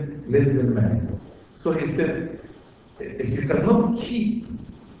sin, let them marry. So he said, if you cannot keep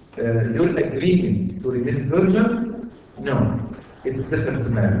your agreement to remain virgins, no, it's better to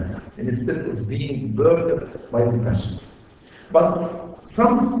marry, instead of being burdened by the passion. But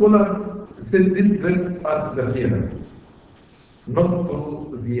some scholars said this verse are to the parents, not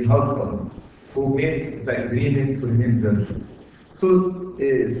to the husbands who made the agreement to remain virgins. So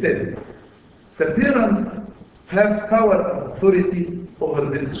said, the parents have power and authority over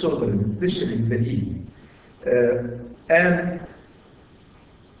their children, especially in the East. And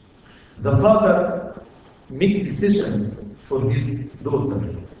the father make decisions for his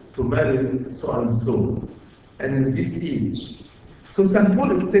daughter to marry so and so, and in this age. So St.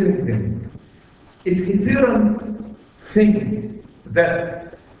 Paul is telling them, if a parent think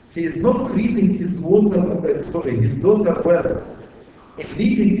that he is not treating his daughter well, in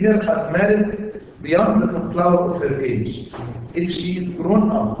leaving her unmarried beyond the flower of her age, if she is grown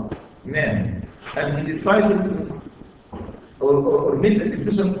up now, and he decided to, or made a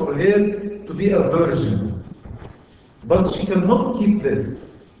decision for her to be a virgin, but she cannot keep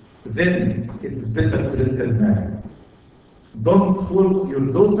this, then it is better to let her marry. Don't force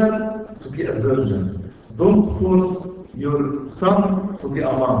your daughter to be a virgin. Don't force your son to be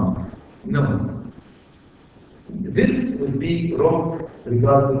a monk. No. This will be wrong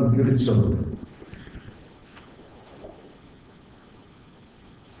regarding your children.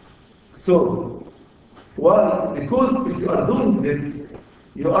 So, why? Because if you are doing this,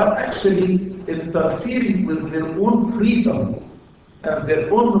 you are actually interfering with their own freedom and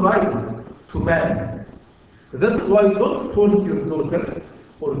their own right to marry. That's why don't force your daughter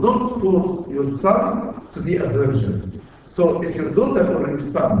or don't force your son to be a virgin. So if your daughter or your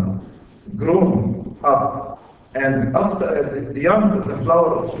son grown up and after beyond the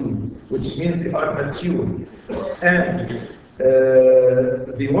flower of youth, which means they are mature, and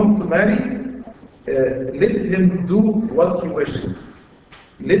they want to marry, let him do what he wishes.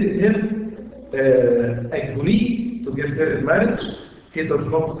 Let him agree to give her in marriage. He does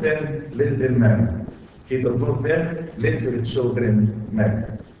not sin, let them marry. He does not then let your children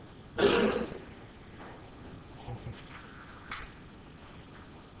marry.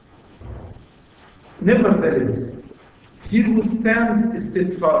 Nevertheless, he who stands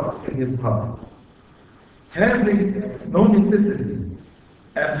steadfast in his heart, having no necessity,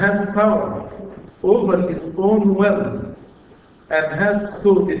 and has power over his own will, and has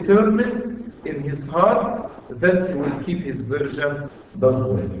so determined in his heart that he will keep his virgin, does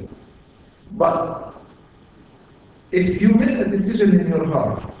well. But if you make a decision in your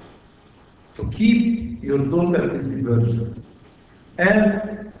heart to keep your daughter as a virgin,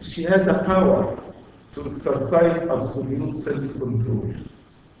 and she has a power to exercise absolute self-control,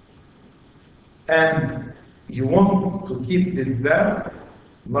 and you want to keep this vow,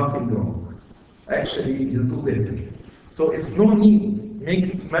 nothing wrong. Actually, you do better. So if no need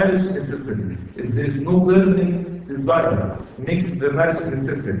makes marriage necessary, if there is no burning desire makes the marriage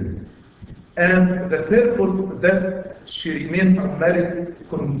necessary, and the purpose that she remain unmarried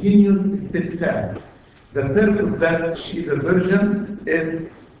continues steadfast, the purpose that she is a virgin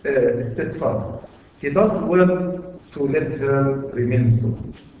is steadfast, he does well to let her remain so.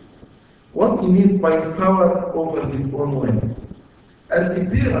 What he means by power over his own will. As a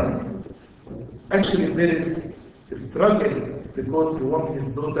parent, actually there is a struggle because he wants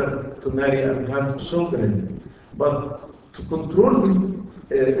his daughter to marry and have children. But to control this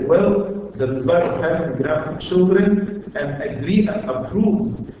the desire of having grandchildren, and agree and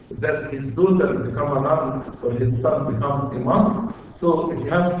approves that his daughter become a nun or his son becomes a monk. So if you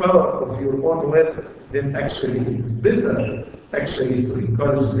have power of your own will, then actually it is better actually to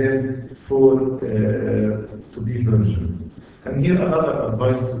encourage them to be virgins. And here another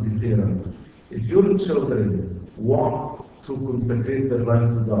advice to the parents. If your children want to consecrate their life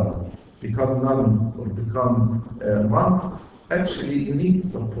to God, become nuns or become monks, actually you need to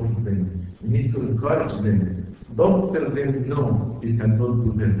support them. You need to encourage them. Don't tell them, no, you cannot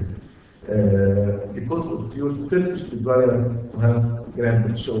do this. Because of your selfish desire to have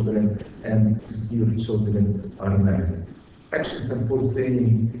grandchildren and to see your children are married. Actually, St. Paul is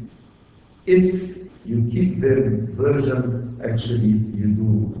saying, if you keep them virgins, actually you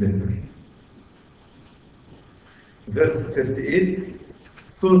do better. Verse 38,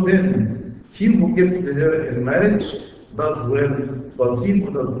 so then, he who gives her in marriage does well, but he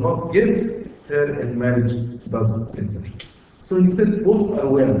who does not give her in marriage does better. So he said both are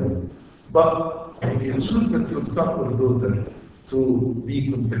well, but if you choose that your son or daughter to be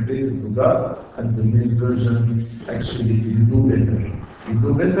consecrated to God and to remain virgins, actually you do better. You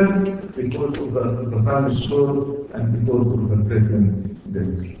do better because of the time is short and because of the present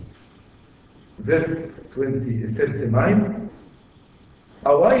distress. Verse 39,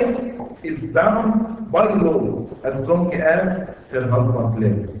 a wife is bound by law as long as her husband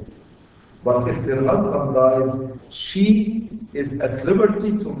lives. But if her husband dies, she is at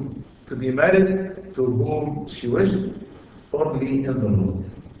liberty to be married to whom she wishes, only in the Lord.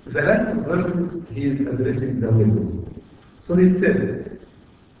 The last two verses, he is addressing the widow. So he said,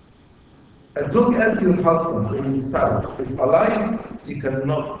 as long as your husband or your spouse is alive, you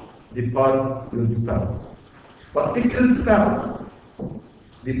cannot depart your spouse. But if your spouse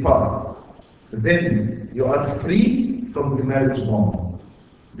departs, then you are free from the marriage bond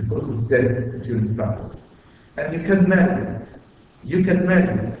because of death of your spouse. And you can marry. You can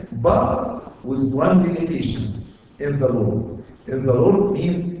marry, but with one limitation, in the Lord. In the Lord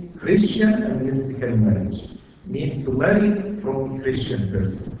means Christian and mystical marriage. Mean to marry from a Christian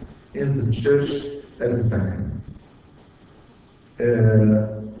person in the church as a sacrament.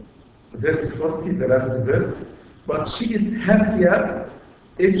 Verse 40, the last verse. But she is happier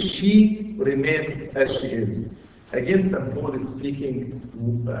if she remains as she is. Again, St. Paul is speaking,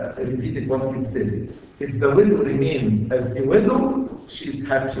 repeating what he said. If the widow remains as a widow, she is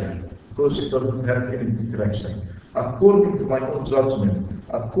happier because she doesn't have any distraction. According to my own judgment,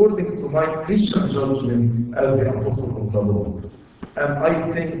 according to my Christian judgment as the apostle of the Lord. And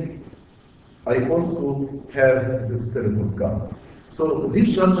I think I also have the Spirit of God. So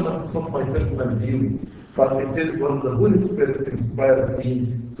this judgment is not my personal view, but it is what the Holy Spirit inspired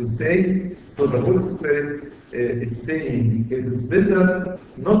me to say. So the Holy Spirit is saying it is better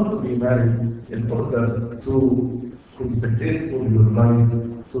not to be married in order to consecrate all your life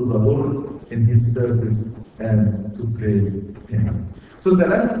to the Lord in His service and to praise Him. So the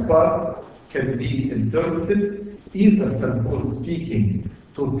last part can be interpreted either St. Paul speaking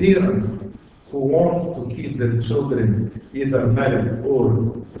to parents who wants to keep their children either married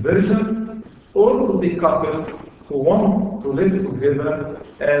or virgins, or to the couple who want to live together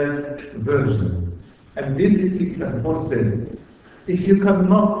as virgins. And basically St. Paul said, if you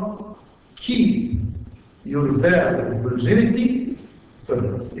cannot keep your vow of virginity,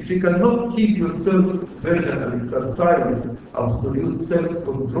 if you cannot keep yourself virgin and exercise absolute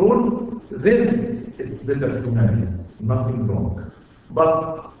self-control, then it's better to marry. Nothing wrong.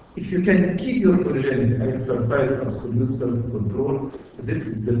 But if you can keep your virginity and exercise absolute self-control, this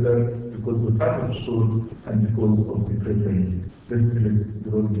is better because the time is short and because of the present. This is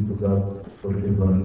glory to God forever.